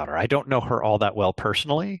little bit about her. I don't know her all that well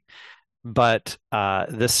personally, but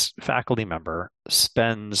this faculty member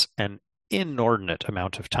spends an inordinate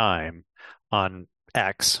amount of time on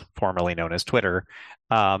X, formerly known as Twitter,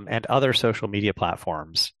 and other social media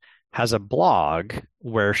platforms, has a blog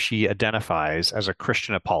where she identifies as a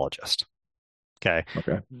Christian apologist. Okay.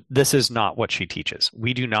 Okay. This is not what she teaches.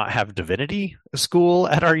 We do not have divinity school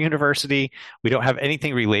at our university. We don't have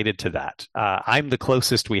anything related to that. I'm the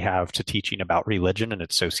closest we have to teaching about religion and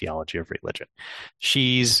its sociology of religion.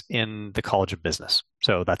 She's in the College of Business.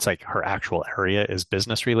 So that's like her actual area is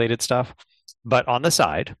business related stuff. But on the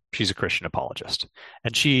side, she's a Christian apologist.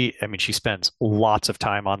 And she spends lots of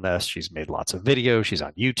time on this. She's made lots of videos. She's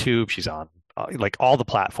on YouTube. She's on like all the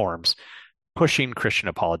platforms pushing Christian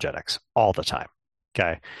apologetics all the time.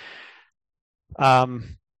 Okay.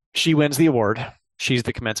 She wins the award. She's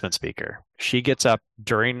the commencement speaker. She gets up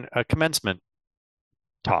during a commencement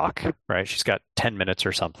talk, right? She's got 10 minutes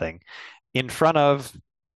or something in front of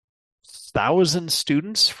 1,000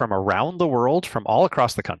 students from around the world, from all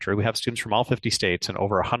across the country. We have students from all 50 states and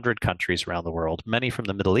over 100 countries around the world, many from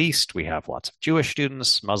the Middle East. We have lots of Jewish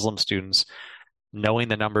students, Muslim students. Knowing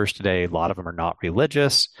the numbers today, a lot of them are not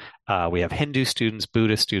religious. We have Hindu students,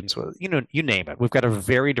 Buddhist students, you name it. We've got a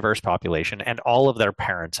very diverse population, and all of their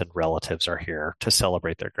parents and relatives are here to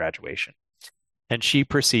celebrate their graduation. And she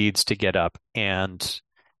proceeds to get up and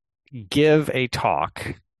give a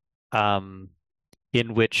talk in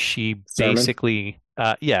which she Sermon? basically,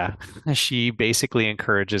 Yeah, she basically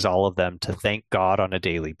encourages all of them to thank God on a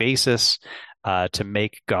daily basis, to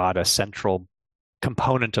make God a central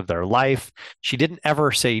component of their life. She didn't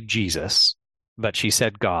ever say Jesus, but she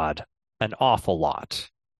said God an awful lot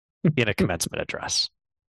in a commencement address.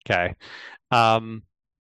 Okay. Um,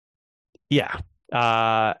 yeah.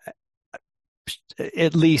 Uh,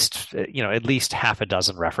 at least half a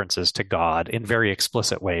dozen references to God in very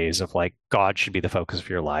explicit ways of like God should be the focus of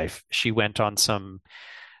your life. She went on some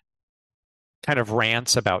kind of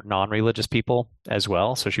rants about non-religious people as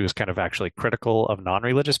well. So she was kind of actually critical of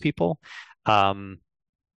non-religious people. Um,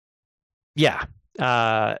 yeah.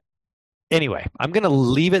 Uh, anyway, I'm going to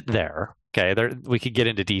leave it there. Okay, we could get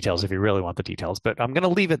into details if you really want the details, but I'm going to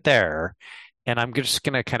leave it there, and I'm just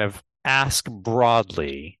going to kind of ask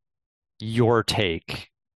broadly your take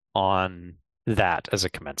on that as a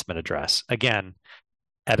commencement address. Again,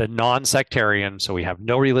 at a non-sectarian, so we have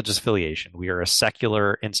no religious affiliation. We are a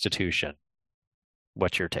secular institution.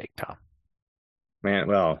 What's your take, Tom? Man,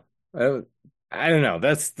 well, I don't know.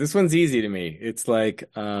 This one's easy to me. It's like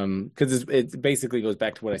because it basically goes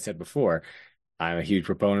back to what I said before. I'm a huge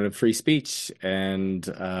proponent of free speech, and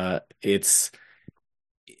it's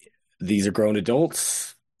these are grown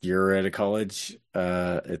adults. You're at a college.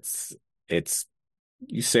 It's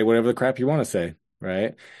you say whatever the crap you want to say,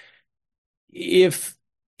 right? If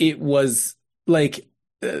it was like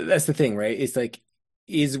that's the thing, right? It's like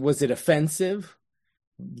is was it offensive?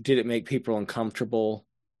 Did it make people uncomfortable?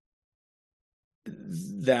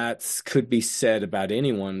 That could be said about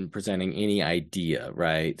anyone presenting any idea,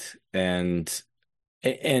 right? And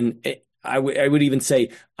I would even say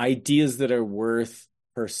ideas that are worth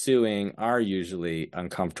pursuing are usually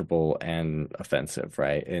uncomfortable and offensive,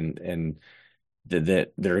 right? And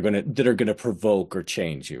that are gonna provoke or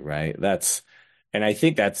change you, right? And I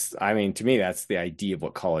think I mean, to me, that's the idea of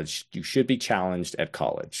what college, you should be challenged at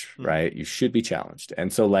college, Hmm. right? You should be challenged.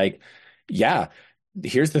 And so like, yeah,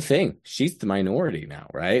 here's the thing. She's the minority now,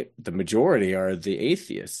 right? The majority are the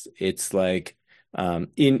atheists. It's like,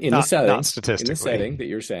 in the Not setting statistically. that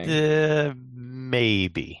you're saying,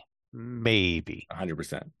 Maybe.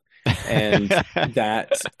 100%. And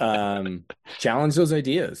that challenge those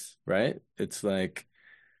ideas, right? It's like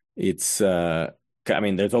it's I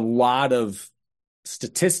mean, there's a lot of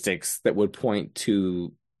statistics that would point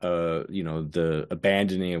to the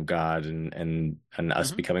abandoning of God and us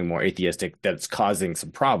Hmm. becoming more atheistic that's causing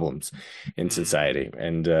some problems in Hmm. society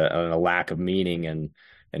and a lack of meaning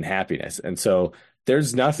and happiness. And so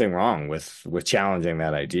there's nothing wrong with challenging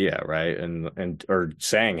that idea, right? And or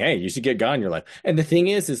saying, hey, you should get God in your life. And the thing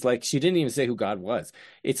is like she didn't even say who God was.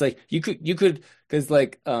 It's like you could because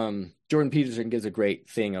like Jordan Peterson gives a great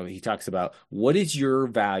thing of he talks about what is your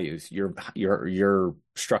values, your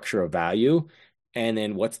structure of value, and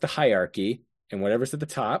then what's the hierarchy, and whatever's at the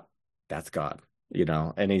top, that's God,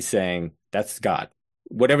 and he's saying that's God,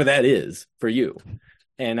 whatever that is for you.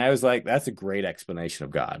 And I was like, that's a great explanation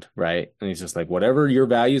of God, right? And he's just like, whatever your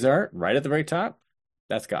values are, right at the very top,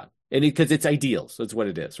 that's God. And because it's ideals, that's what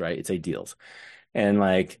it is, right? It's ideals. And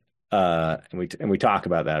like and we talk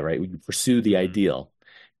about that, right? We pursue the Hmm. ideal.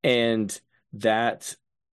 And that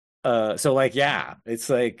so like yeah, it's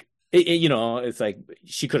like it's like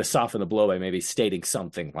she could have softened the blow by maybe stating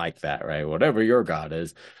something like that, right? Whatever your God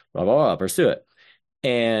is, blah blah blah, pursue it.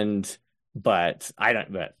 And but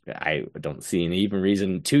I don't see any even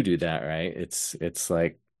reason to do that, right? It's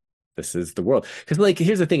like this is the world. Because like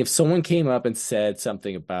here's the thing, if someone came up and said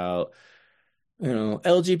something about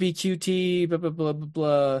LGBTQT, blah, blah, blah, blah,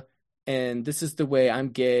 blah. And this is the way I'm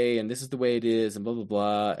gay, and this is the way it is, and blah, blah,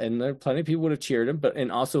 blah. And there plenty of people would have cheered him,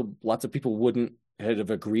 and also lots of people wouldn't have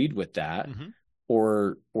agreed with that Hmm.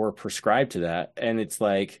 or prescribed to that. And it's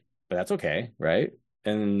like, but that's okay, right?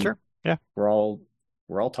 And Sure. Yeah. we're all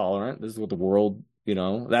tolerant. This is what the world,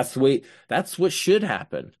 that's the way, that's what should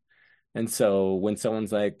happen. And so when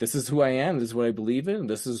someone's like, this is who I am, this is what I believe in,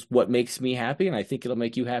 this is what makes me happy, and I think it'll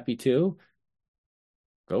make you happy too,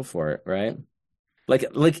 go for it, right? Like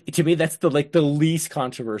to me, that's the least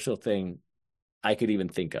controversial thing I could even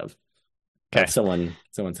think of Okay. someone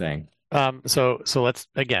saying. So let's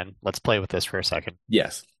play with this for a second.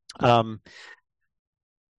 Yes. Um,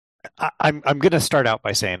 I'm going to start out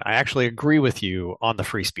by saying I actually agree with you on the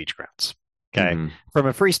free speech grounds. Okay. Hmm. From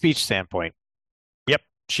a free speech standpoint, yep,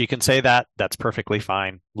 she can say that. That's perfectly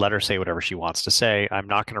fine. Let her say whatever she wants to say. I'm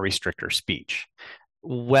not going to restrict her speech.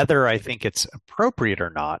 Whether I think it's appropriate or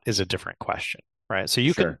not is a different question, right? So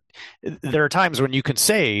Sure. there are times when you can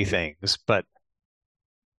say things, but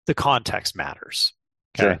the context matters.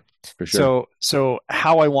 Okay. Sure. For sure. So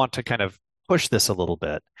how I want to kind of push this a little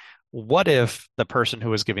bit. What if the person who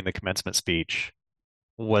was giving the commencement speech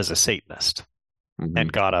was a Satanist and Hmm.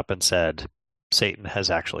 got up and said, Satan has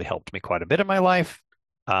actually helped me quite a bit in my life.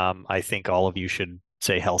 I think all of you should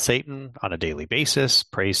say Hell Satan on a daily basis,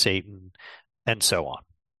 praise Satan, and so on.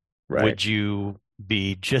 Right. Would you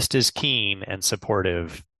be just as keen and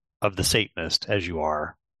supportive of the Satanist as you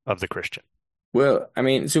are of the Christian? Well, I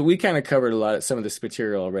mean, so we kind of covered a lot of some of this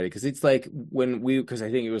material already because it's like because I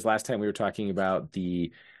think it was last time we were talking about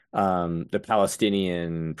the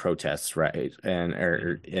Palestinian protests, right?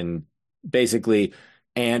 And basically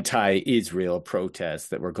anti-Israel protests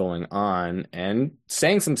that were going on and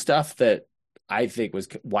saying some stuff that I think was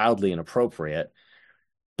wildly inappropriate.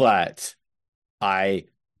 But I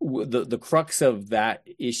the crux of that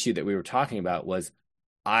issue that we were talking about was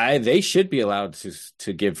they should be allowed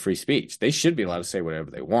to give free speech. They should be allowed to Mhm. say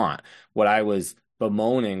whatever they want. What I was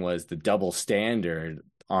bemoaning was the double standard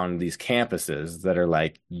on these campuses that are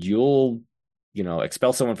like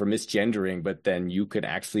expel someone for misgendering, but then you could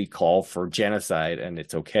actually call for genocide and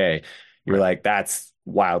it's okay. You're Right. like that's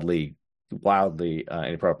wildly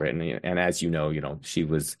inappropriate. And as she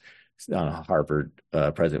was Harvard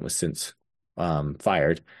president was since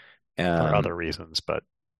fired. For Um, other reasons, but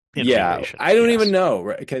in yeah, relation, I don't even yes. know,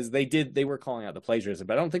 right? Because they were calling out the plagiarism,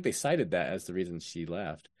 but I don't think they cited that as the reason she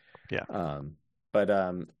left. Yeah. But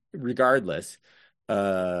regardless,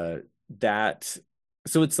 uh that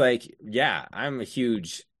so it's like, yeah,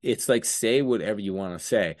 it's like say whatever you want to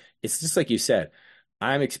say. It's just like you said,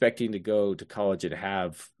 I'm expecting to go to college and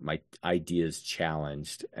have my ideas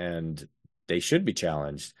challenged, and they should be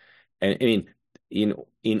challenged. And I mean,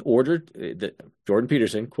 in order Jordan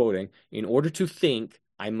Peterson quoting, in order to think,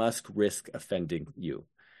 I must risk offending you.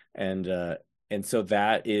 And so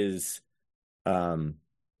that is um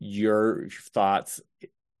your thoughts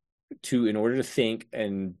in order to think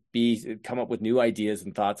and come up with new ideas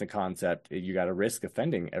and thoughts and concept, you got to risk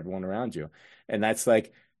offending everyone around you. And that's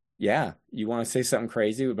like, yeah, you want to say something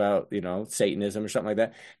crazy about, Satanism or something like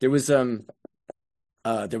that. There was a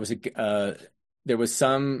there was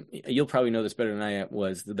some, you'll probably know this better than I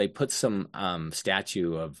was, that they put some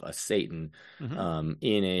statue of a Satan Hmm.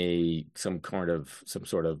 in some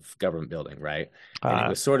sort of government building, right? And it Uh,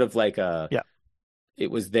 was sort of like yeah. it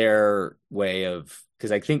was their way of,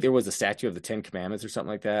 because I think there was a statue of the Ten Commandments or something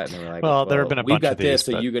like that, and they were like, Well, there have well, been a we've bunch of got these, this,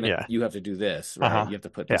 so but yeah. you have to do this, right? Uh-huh. You have to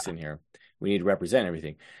put Yeah. this in here. We need to represent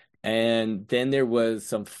everything. And then there was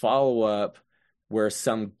some follow up where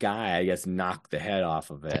some guy, I guess, knocked the head off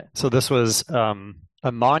of it. So this was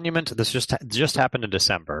a monument. This just happened in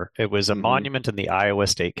December. It was a Hmm. monument in the Iowa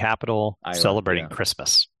State Capitol Iowa, celebrating yeah.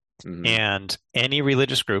 Christmas. Hmm. And any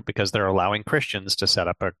religious group, because they're allowing Christians to set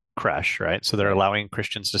up a creche, right? So they're Right. allowing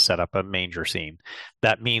Christians to set up a manger scene.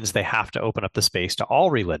 That means they have to open up the space to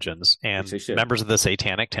all religions. Which And they should. members of the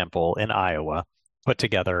Satanic Temple in Iowa put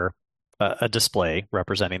together a display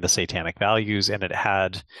representing the satanic values, and it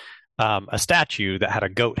had a statue that had a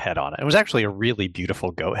goat head on it. It was actually a really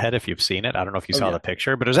beautiful goat head if you've seen it. I don't know if you Oh saw the yeah,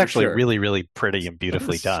 picture, but it was for actually sure. really, really pretty and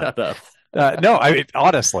beautifully done. Shut up. No, I mean,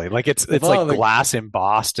 honestly, like Of it's like all the, glass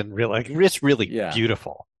embossed and really, like it's really yeah.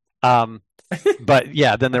 beautiful. Um, but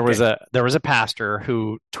yeah, then Okay. there was a pastor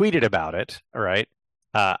who tweeted about it, all right?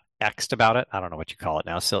 Xed about it. I don't know what you call it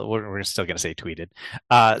now. So we're still going to say tweeted,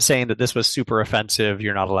 saying that this was super offensive.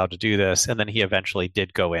 You're not allowed to do this. And then he eventually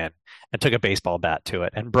did go in and took a baseball bat to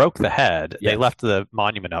it and broke the head. They Yes. left the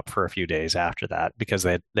monument up for a few days after that because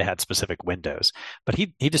they had specific windows, but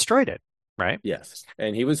he destroyed it, right? Yes.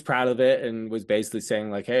 And he was proud of it and was basically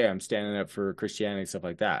saying, like, hey, I'm standing up for Christianity and stuff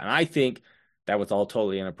like that. And I think that was all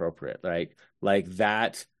totally inappropriate. Like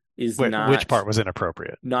that is Which not part was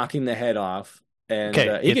inappropriate? knocking the head off. And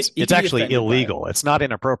Okay, he it's could be actually offended by it. illegal. It's not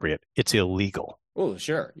inappropriate. It's illegal. Oh,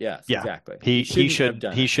 sure. Yes, Yeah. exactly. He shouldn't have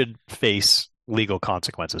done He it. should face legal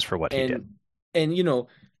consequences for what he did. And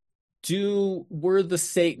were the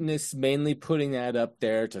Satanists mainly putting that up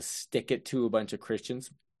there to stick it to a bunch of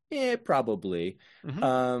Christians? Yeah, probably. Hmm.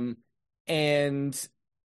 Um, and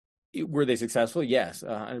were they successful? Yes,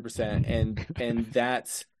 100%. And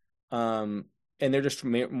that's and they're just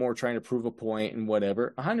more trying to prove a point and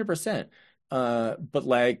whatever, 100%. But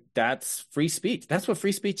like that's free speech. That's what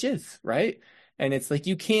free speech is, right? And it's like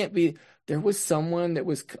you can't be. There was someone that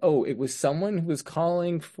was. Oh, it was someone who was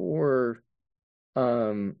calling for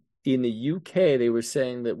in the UK, they were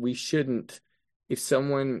saying that we shouldn't, if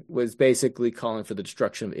someone was basically calling for the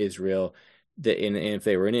destruction of Israel, and if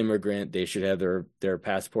they were an immigrant, they should have their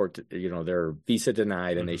passport, their visa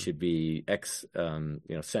denied, and they Hmm. should be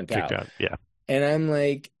sent Kicked out. out. Yeah. And I'm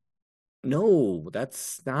like, no,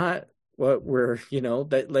 that's not what we're,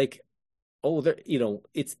 that like. oh,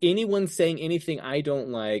 it's anyone saying anything I don't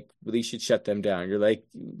like, we should shut them down. You're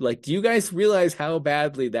do you guys realize how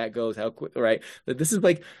badly that goes? How quick, right? That this is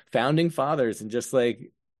like founding fathers and just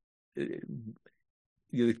like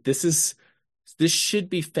this is this should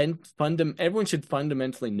be everyone should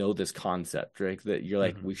fundamentally know this concept, right? That you're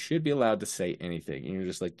like, Hmm. we should be allowed to say anything. And you're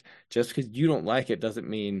just like, just because you don't like it doesn't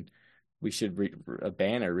mean we should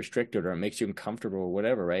ban it or restrict it or it makes you uncomfortable or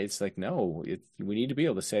whatever, right? It's like, no, we need to be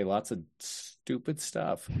able to say lots of stupid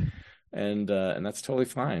stuff. And that's totally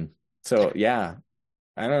fine. So yeah,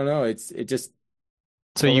 I don't know. It just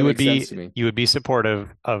So totally makes sense to me. you would be supportive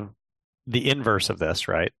of the inverse of this,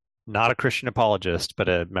 right? Not a Christian apologist, but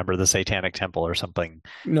a member of the Satanic Temple or something,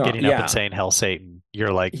 No, getting up and yeah. saying "Hell, Satan."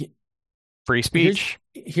 You're like free Here's speech.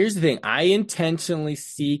 here's the thing. I intentionally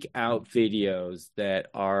seek out videos that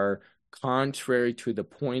are contrary to the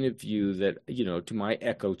point of view that, to my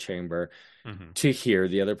echo chamber Hmm. to hear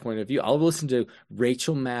the other point of view. I'll listen to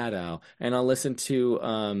Rachel Maddow and I'll listen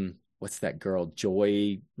to what's that girl?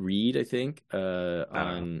 Joy Reid, I think. I don't know.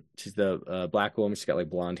 On She's the black woman. She's got like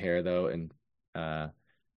blonde hair though, and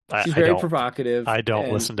I, she's I very don't. provocative I don't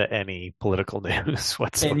and listen to any political news and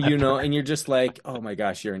whatsoever. and you're just like, oh my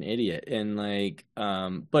gosh, you're an idiot, and like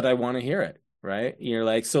but I want to hear it, right? You're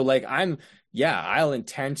like, so like yeah, I'll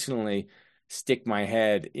intentionally stick my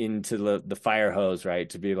head into the fire hose, right?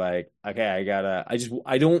 To be like, okay,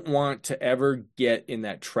 I don't want to ever get in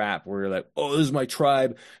that trap where you're like, oh, this is my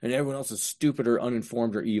tribe and everyone else is stupid or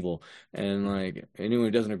uninformed or evil, and Mhm. like anyone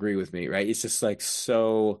who doesn't agree with me, right? It's just like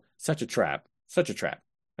such a trap, such a trap.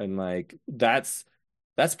 And like that's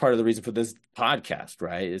part of the reason for this podcast,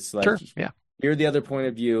 right? It's like Sure. Yeah. hear the other point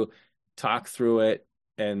of view, talk through it,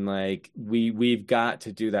 and like we've got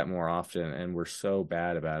to do that more often, and we're so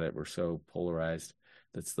bad about it. We're so polarized.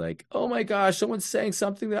 That's like, oh my gosh, someone's saying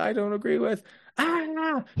something that I don't agree with.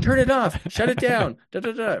 Ah, turn it off, shut it down, da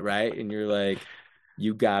da da, right? And you're like,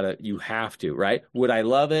 you have to, right? Would I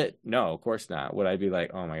love it? No, of course not. Would I be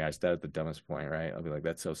like, oh my gosh, that's the dumbest point, right? I'll be like,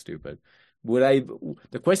 that's so stupid. Would I,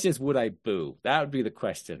 the question is, would I boo? That would be the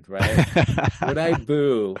question, right? Would I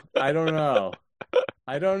boo? I don't know.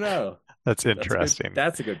 I don't know. That's interesting.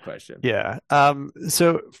 That's a good question. Yeah.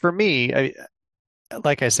 So for me,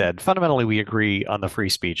 like I said, fundamentally we agree on the free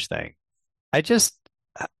speech thing. I just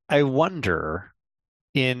I wonder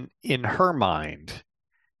in her mind,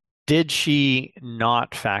 did she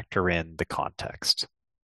not factor in the context?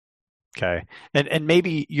 Okay. And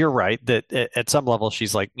maybe you're right that at some level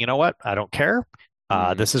she's like, you know what? I don't care.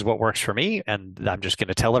 Hmm. This is what works for me, and I'm just going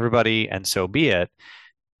to tell everybody, and so be it.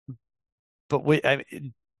 But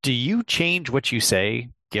do you change what you say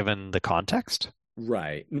given the context?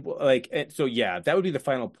 Right. Like, so yeah, that would be the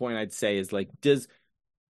final point I'd say is like,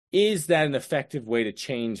 is that an effective way to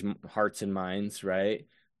change hearts and minds, right?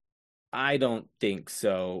 I don't think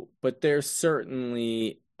so, but there's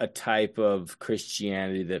certainly a type of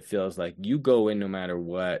Christianity that feels like you go in no matter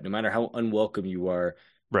what, no matter how unwelcome you are,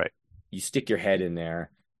 Right. you stick your head in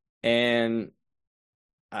there. And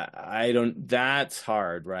I don't, that's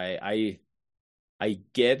hard, right? I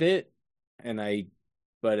get it, and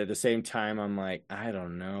but at the same time, I'm like, I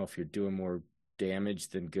don't know if you're doing more damage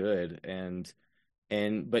than good,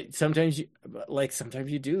 but sometimes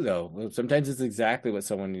you do though. Sometimes it's exactly what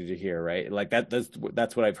someone needs to hear, right? Like that's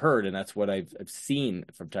what I've heard, and that's what I've seen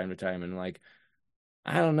from time to time, and like,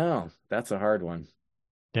 I don't know, that's a hard one.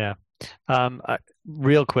 Yeah.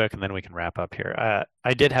 Real quick, and then we can wrap up here.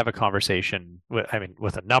 I did have a conversation with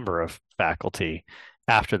a number of faculty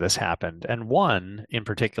after this happened, and one in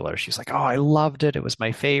particular, she's like, "Oh, I loved it. It was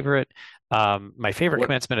my favorite What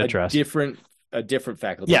commencement address." a different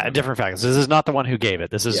faculty Yeah, a member. different faculty. This is not the one who gave it.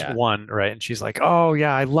 This is Yeah, one, right? And she's like, "Oh,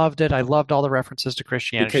 yeah, I loved it. I loved all the references to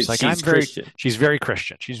Christianity." She's because like, she's Christian, she's very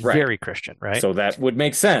Christian. She's right? very Christian, right? So that would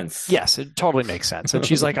make sense. Yes, it totally makes sense. And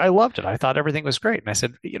she's like, I loved it. I thought everything was great. And I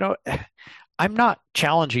said, I'm not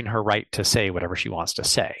challenging her right to say whatever she wants to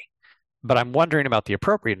say, but I'm wondering about the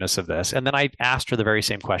appropriateness of this. And then I asked her the very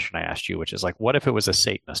same question I asked you, which is like, what if it was a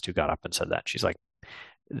Satanist who got up and said that? She's like,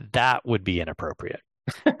 that would be inappropriate.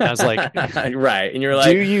 And I was like, Right. And you're do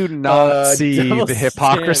like, you not see double the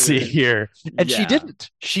hypocrisy standard. here? And she Yeah. didn't.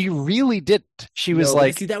 She really didn't. She was No,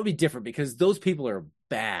 because see, like, that would be different because those people are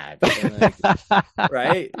bad. And like,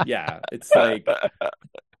 right? Yeah. It's like,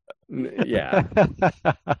 yeah.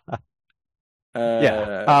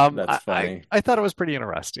 Yeah. That's funny. I thought it was pretty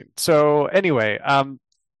interesting. So anyway,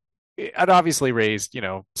 it obviously raised,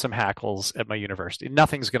 some hackles at my university.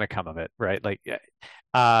 Nothing's going to come of it, right? Like,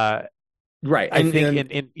 uh, Right. I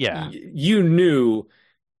think And yeah, you knew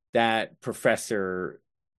that professor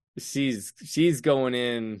she's going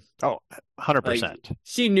in Oh, like 100%.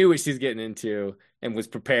 she knew what she's getting into and was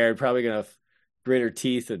prepared, probably gonna grit her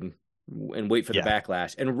teeth and wait for the Yeah.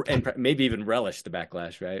 backlash and maybe even relish the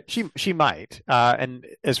backlash, right? She might. And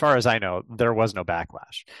as far as I know, there was no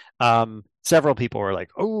backlash. Several people were like,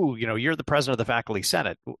 "Oh, you're the president of the faculty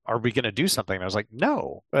senate. Are we going to do something?" And I was like,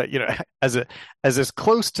 "No." As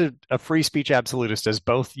close to a free speech absolutist as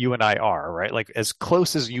both you and I are, right? Like as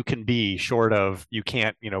close as you can be, short of you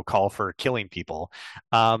can't, call for killing people.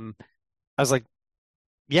 I was like,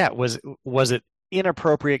 "Yeah, was it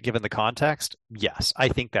inappropriate given the context? Yes, I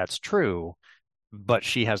think that's true." But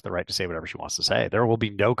she has the right to say whatever she wants to say. There will be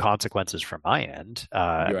no consequences from my end.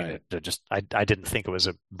 I You're mean, right. I didn't think it was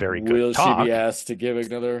a very good Will she be talk. asked to give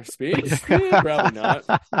another speech? Probably not.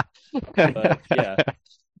 But yeah,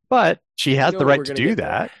 But she you has know the what? right We're to gonna do get there.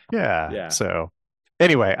 that. Yeah. Yeah. So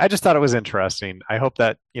anyway, I just thought it was interesting. I hope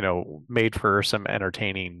that, made for some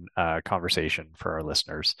entertaining conversation for our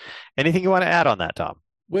listeners. Anything you want to add on that, Tom?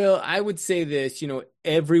 Well, I would say this,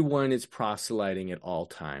 everyone is proselyting at all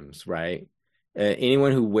times, right?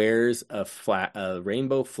 Anyone who wears a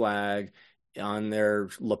rainbow flag on their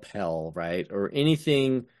lapel, right, or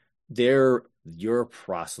anything, you're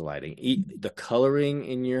proselyting. The coloring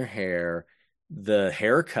in your hair, the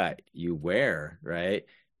haircut you wear, right?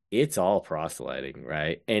 It's all proselyting,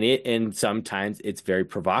 right? And sometimes it's very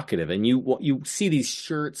provocative, and you see these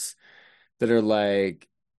shirts that are like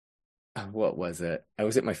what was it? I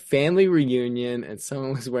was at my family reunion and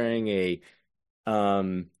someone was wearing a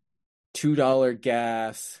um $2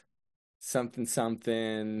 gas something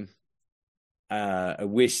something. I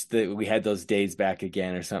wish that we had those days back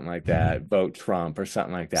again or something like that. Vote Trump or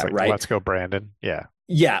something like It's that, like, right? let's go, Brandon. Yeah.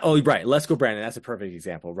 Yeah. Oh, right. Let's go, Brandon. That's a perfect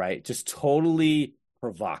example, right? Just totally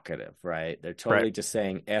provocative, right? They're Right. totally just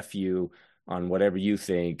saying F you on whatever you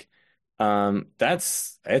think.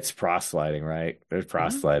 It's proselyting, right? There's Mhm.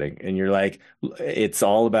 proselyting. And you're like, it's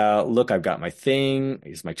all about, look, I've got my thing,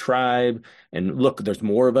 it's my tribe, and look, there's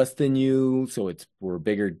more of us than you. So we're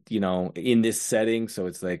bigger, in this setting. So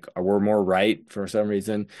it's like we're more right for some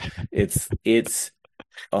reason. It's a Which is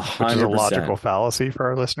a hundred logical percent. fallacy for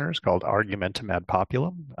our listeners called argumentum ad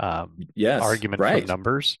populum, Yes, argument from right.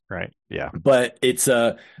 numbers, right? Yeah. But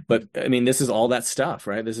but I mean, this is all that stuff,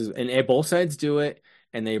 right? And both sides do it,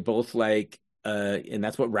 and they both and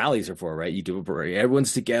that's what rallies are for, right? You do it for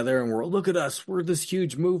everyone's together, and look at us, we're this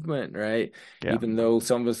huge movement, right? Yeah. Even though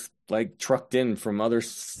some of us like trucked in from other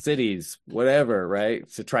cities, whatever, right?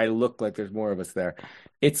 To try to look like there's more of us there.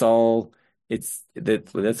 It's all,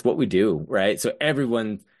 that's what we do, right? So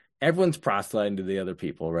everyone's proselyting to the other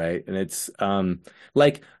people, right? And it's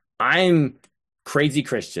like I'm crazy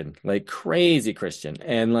Christian.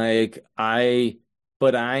 And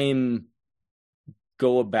but I'm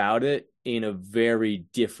go about it in a very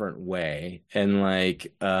different way. And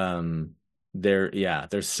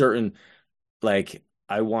there's certain,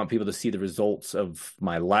 I want people to see the results of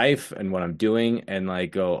my life and what I'm doing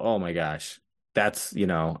and go, oh my gosh, that's,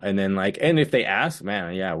 and then and if they ask,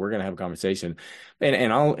 man, yeah, we're gonna have a conversation.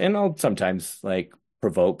 And I'll sometimes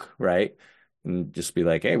provoke, right? And just be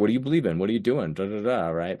like, hey, what do you believe in? What are you doing? Da, da, da,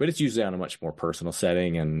 right? But it's usually on a much more personal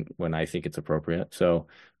setting and when I think it's appropriate. So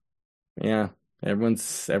yeah, but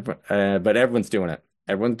everyone's doing it.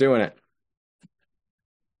 Everyone's doing it.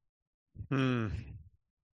 Hmm.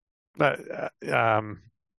 But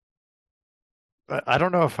I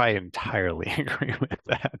don't know if I entirely agree with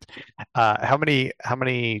that. How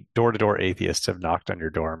many door-to-door atheists have knocked on your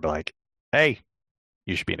door and be like, "Hey,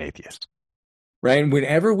 you should be an atheist." Right. And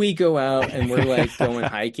whenever we go out and we're going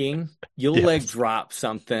hiking, you'll Yes. drop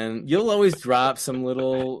something. You'll always drop some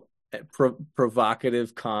little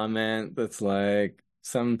provocative comment that's like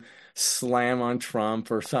some slam on Trump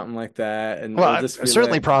or something like that. And Well, it'll just I'm be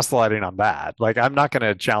certainly like, proselyting on that. Like, I'm not going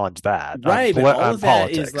to challenge that on right. But all on of that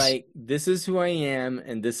is politics. this is who I am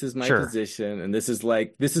and this is my Sure. position and this is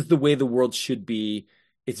the way the world should be.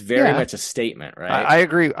 It's very Yeah, much a statement, I right?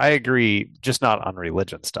 agree. I agree, just not on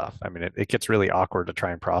religion stuff. I mean, it gets really awkward to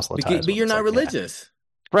try and proselytize But when you're it's not like, yeah, religious.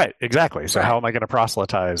 right, exactly. So how Right. am I going to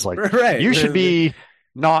proselytize? Like, Right. you should be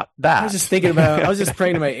not I was just that. thinking I was just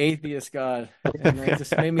praying to my atheist God, and that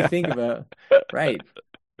just made me think about, right.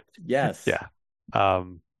 Yes. Yeah.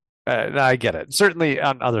 Um, no, I get it. Certainly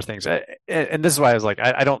on other things. And this is why I was like,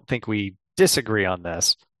 I don't think we disagree on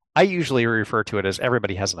this. I usually refer to it as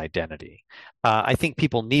everybody has an identity. I think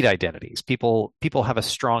people need identities. People have a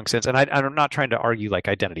strong sense, and I'm not trying to argue like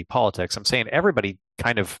identity politics. I'm saying everybody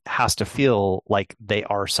kind of has to feel like they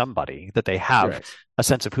are somebody, that they have Right. a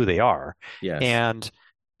sense of who they are. Yes. And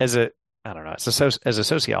as a, I don't know, as a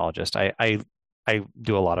sociologist, I I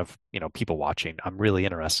do a lot of, people watching. I'm really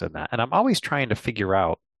interested in that. And I'm always trying to figure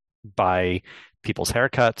out by people's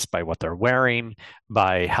haircuts, by what they're wearing,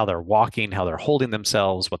 by how they're walking, how they're holding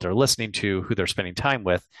themselves, what they're listening to, who they're spending time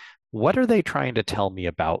with. What are they trying to tell me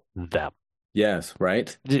about them? Yes,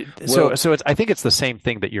 right. So, Well, so I think it's the same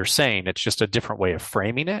thing that you're saying. It's just a different way of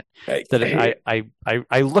framing it. I, That I,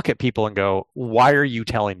 I look at people and go, "Why are you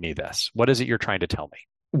telling me this? What is it you're trying to tell me?"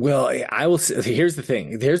 well, I will say, here's the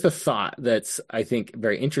thing. Here's the thought that's, I think,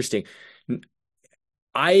 very interesting.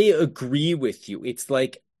 I agree with you. It's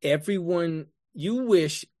like you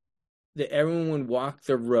wish that everyone would walk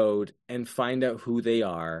the road and find out who they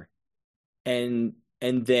are and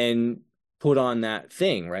then put on that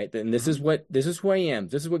thing, right? And Mhm. this is who I am.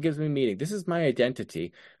 This is what gives me meaning. This is my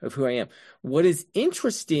identity of who I am. What is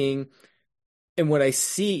interesting and what I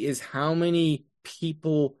see is how many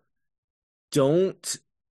people don't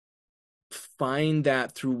find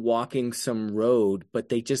that through walking some road, but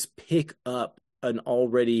they just pick up an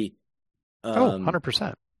already Oh, um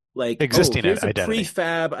 100%. like, oh, Existing here's a identity.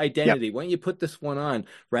 prefab Yep. identity. Why don't you put this one on,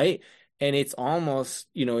 right? And it's almost,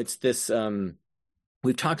 it's this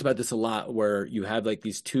we've talked about this a lot where you have like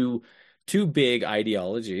these two big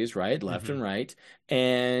ideologies, right? Left Hmm. and right.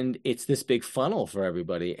 And it's this big funnel for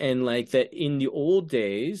everybody. And like that in the old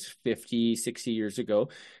days, 50, 60 years ago,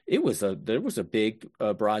 there was a big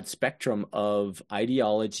broad spectrum of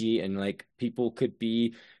ideology and like people could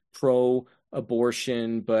be pro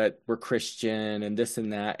abortion, but we're Christian and this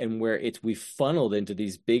and that, and where we funneled into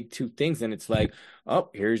these big two things, and it's like,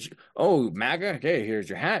 oh, MAGA, okay, here's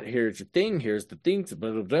your hat, here's your thing, here's the things,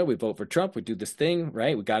 blah, blah, blah. We vote for Trump, we do this thing,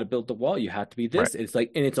 right? We got to build the wall. You have to be Right. this. It's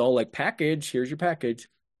like, and it's all like package. Here's your package.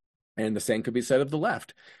 And the same could be said of the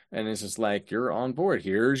left. And it's just like, you're on board.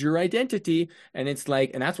 Here's your identity. And it's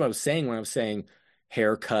like, and that's what I was saying when I was saying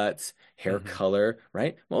haircuts, hair Hmm. color,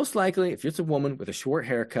 right? Most likely, if it's a woman with a short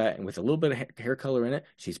haircut and with a little bit of hair color in it,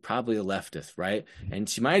 she's probably a leftist, right? And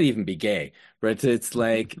she might even be gay. But it's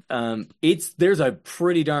like, there's a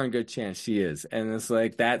pretty darn good chance she is. And it's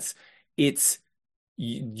like, it's,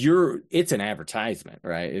 it's an advertisement,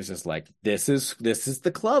 right? It's just like this is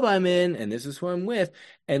the club I'm in and this is who I'm with.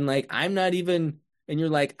 And like I'm not even and you're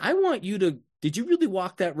like, I want you to did you really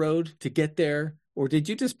walk that road to get there? Or did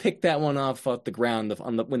you just pick that one off the ground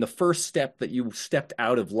on the when the first step that you stepped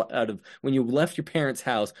out of when you left your parents'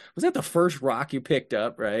 house, was that the first rock you picked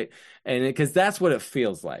up, right? And because that's what it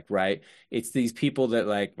feels like, right? It's these people that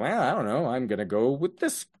like, well, I don't know, I'm gonna go with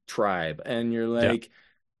this tribe. And you're Yeah. like,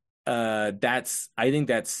 that's I think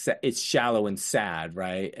it's shallow and sad,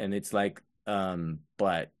 right? And it's like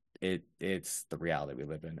but it's the reality we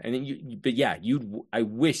live in. And but yeah, I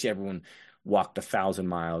wish everyone walked 1,000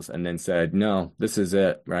 miles and then said, no, this is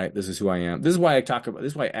it, right? This is who I am. This is why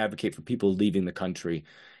I advocate for people leaving the country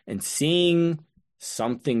and seeing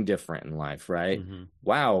something different in life, right? Hmm.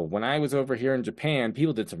 Wow, when I was over here in Japan,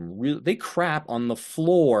 people did they crap on the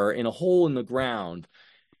floor in a hole in the ground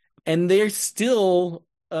and they're still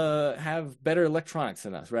have better electronics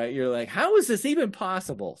than us, right? You're like, how is this even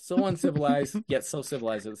possible? So uncivilized, yet so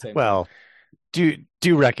civilized at the same time. Well,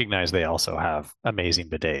 do recognize they also have amazing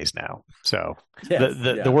bidets now. So the, Yes, the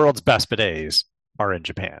the yeah, world's best bidets are in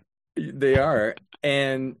Japan. they are.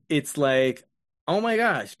 And it's like, oh my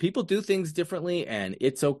gosh, people do things differently and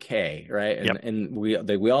it's okay, right? Yep. And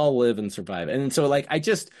we all live and survive. And so like I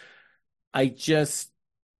just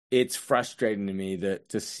it's frustrating to me that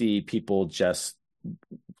to see people just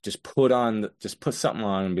put something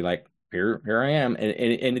on and be like, here I am,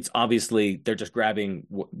 and it's obviously they're just grabbing.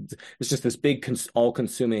 It's just this big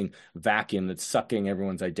all-consuming vacuum that's sucking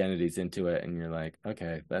everyone's identities into it, and you're like,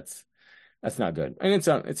 okay, that's not good, and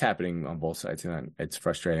it's happening on both sides, and it's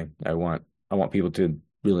frustrating. I want people to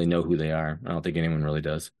really know who they are. I don't think anyone really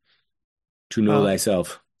does. To know Well,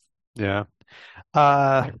 thyself. yeah.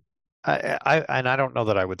 Uh, and I don't know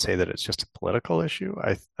that I would say that it's just a political issue.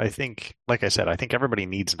 I think, like I said, I think everybody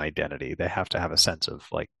needs an identity. They have to have a sense of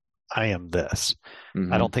like, I am this. I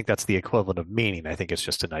Hmm. don't think that's the equivalent of meaning. I think it's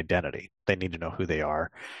just an identity. They need to know who they are.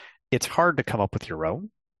 It's hard to come up with your own,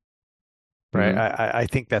 right? Hmm. I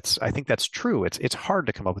think that's true. It's hard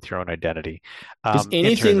to come up with your own identity. Because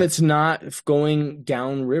anything Internet that's not going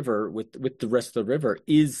downriver with the rest of the river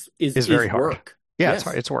is is very hard. work. Yeah, it's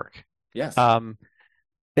hard. Yes. It's work. Yes. Um,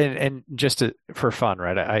 and just for fun,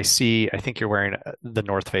 right? I think you're wearing the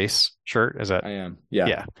North Face shirt. Is that? I am. Yeah.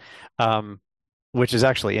 Yeah. Um, which is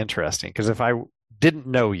actually interesting because if I didn't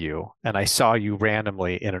know you and I saw you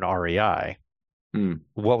randomly in an REI, Hmm.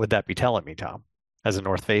 what would that be telling me, Tom, as a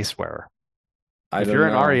North Face wearer? I If don't you're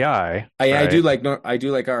in know. REI, I right? do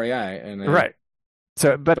like REI and Right.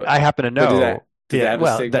 So, but but I happen to but is that know. Does it have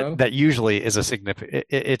a signal? that usually is a significant.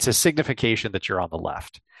 It's a signification that you're on the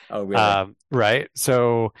left. Oh, really? Right.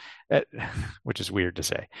 So, which is weird to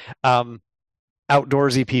say.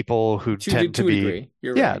 Outdoorsy people who tend to a be, degree.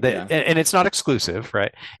 You're right. and it's not exclusive,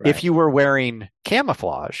 right? Right. If you were wearing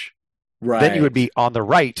camouflage, Right. then you would be on the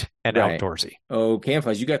right and Right. outdoorsy. Oh,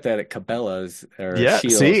 camouflage. You got that at Cabela's or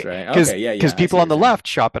Shields, see, right? Okay, yeah. Because people I see on the what you're saying. left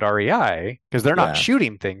shop at REI because they're not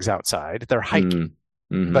shooting things outside; they're hiking.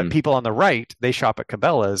 Mhm. But people on the right, they shop at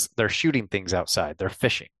Cabela's; they're shooting things outside; they're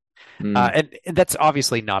fishing. And that's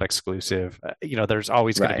obviously not exclusive. There's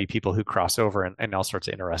always going to be people who cross over in all sorts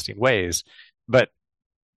of interesting ways. But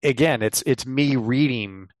again, it's me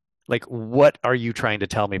reading, like, what are you trying to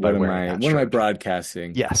tell me by wearing that What am I shirt?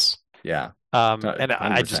 broadcasting? Yes. Yeah. And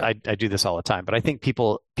 100%. I do this all the time, but I think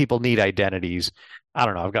people need identities. I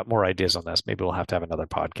don't know. I've got more ideas on this. Maybe we'll have to have another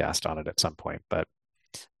podcast on it at some point. But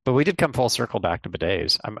we did come full circle back to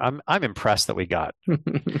bidets. I'm impressed that we got.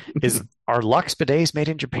 Are Lux bidets made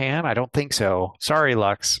in Japan? I don't think so. Sorry,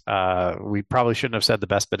 Lux. We probably shouldn't have said the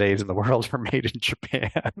best bidets in the world were made in Japan.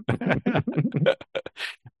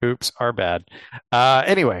 Oops, our bad.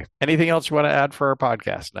 Anyway, anything else you want to add for our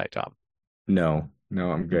podcast tonight, Tom? No,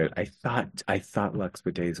 I'm good. I thought Lux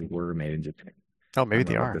bidets were made in Japan. Oh, maybe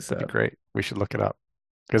they are. That'd be great. We should look it up.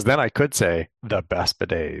 Because then I could say the best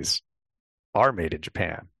bidets are made in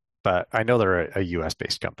Japan, but I know they're a US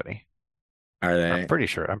based company. Are they? I'm pretty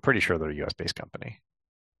sure they're a US based company.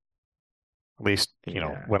 At least,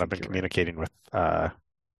 when I've been communicating with the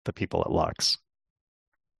people at Lux.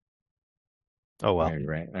 Oh well.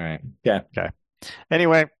 Right. All right. Yeah. Okay.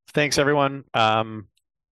 Anyway, thanks everyone.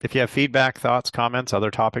 If you have feedback, thoughts, comments,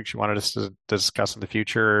 other topics you wanted us to discuss in the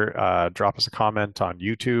future, drop us a comment on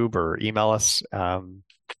YouTube or email us.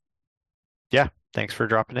 Thanks for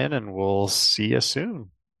dropping in, and we'll see you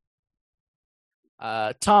soon.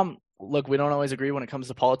 Tom, look, we don't always agree when it comes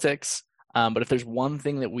to politics, but if there's one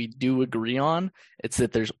thing that we do agree on, it's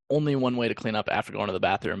that there's only one way to clean up after going to the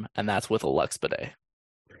bathroom, and that's with a Lux bidet.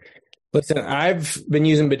 Listen, I've been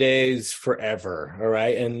using bidets forever, all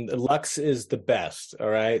right? And Lux is the best, all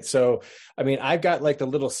right? So, I mean, I've got like the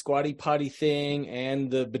little squatty potty thing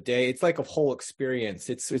and the bidet. It's like a whole experience.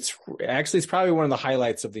 It's probably one of the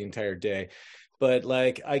highlights of the entire day. But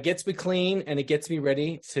like, it gets me clean and it gets me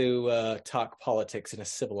ready to talk politics in a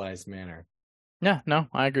civilized manner. Yeah, no,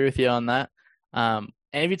 I agree with you on that.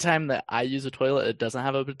 Every time that I use a toilet, it doesn't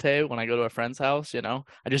have a bidet. When I go to a friend's house, I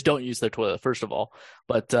just don't use their toilet, first of all.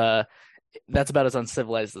 But that's about as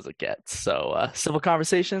uncivilized as it gets. So civil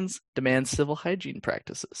conversations demand civil hygiene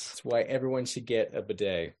practices. That's why everyone should get a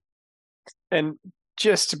bidet. And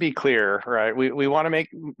just to be clear, right, we want to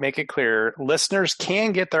make it clear, listeners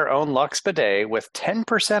can get their own Lux bidet with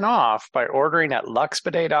 10% off by ordering at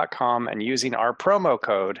luxbidet.com and using our promo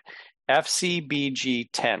code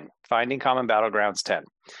FCBG10, Finding Common Battlegrounds 10.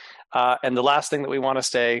 And the last thing that we want to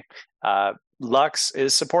say, Lux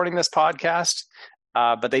is supporting this podcast,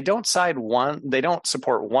 but they don't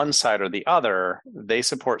support one side or the other. They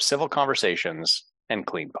support civil conversations and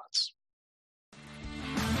clean butts.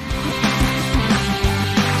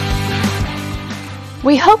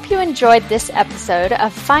 We hope you enjoyed this episode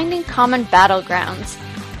of Finding Common Battlegrounds.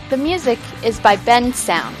 The music is by Ben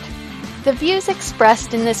Sound. The views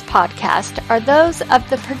expressed in this podcast are those of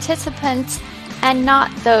the participants and not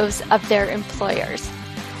those of their employers.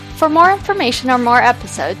 For more information or more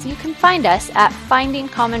episodes, you can find us at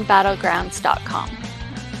findingcommonbattlegrounds.com.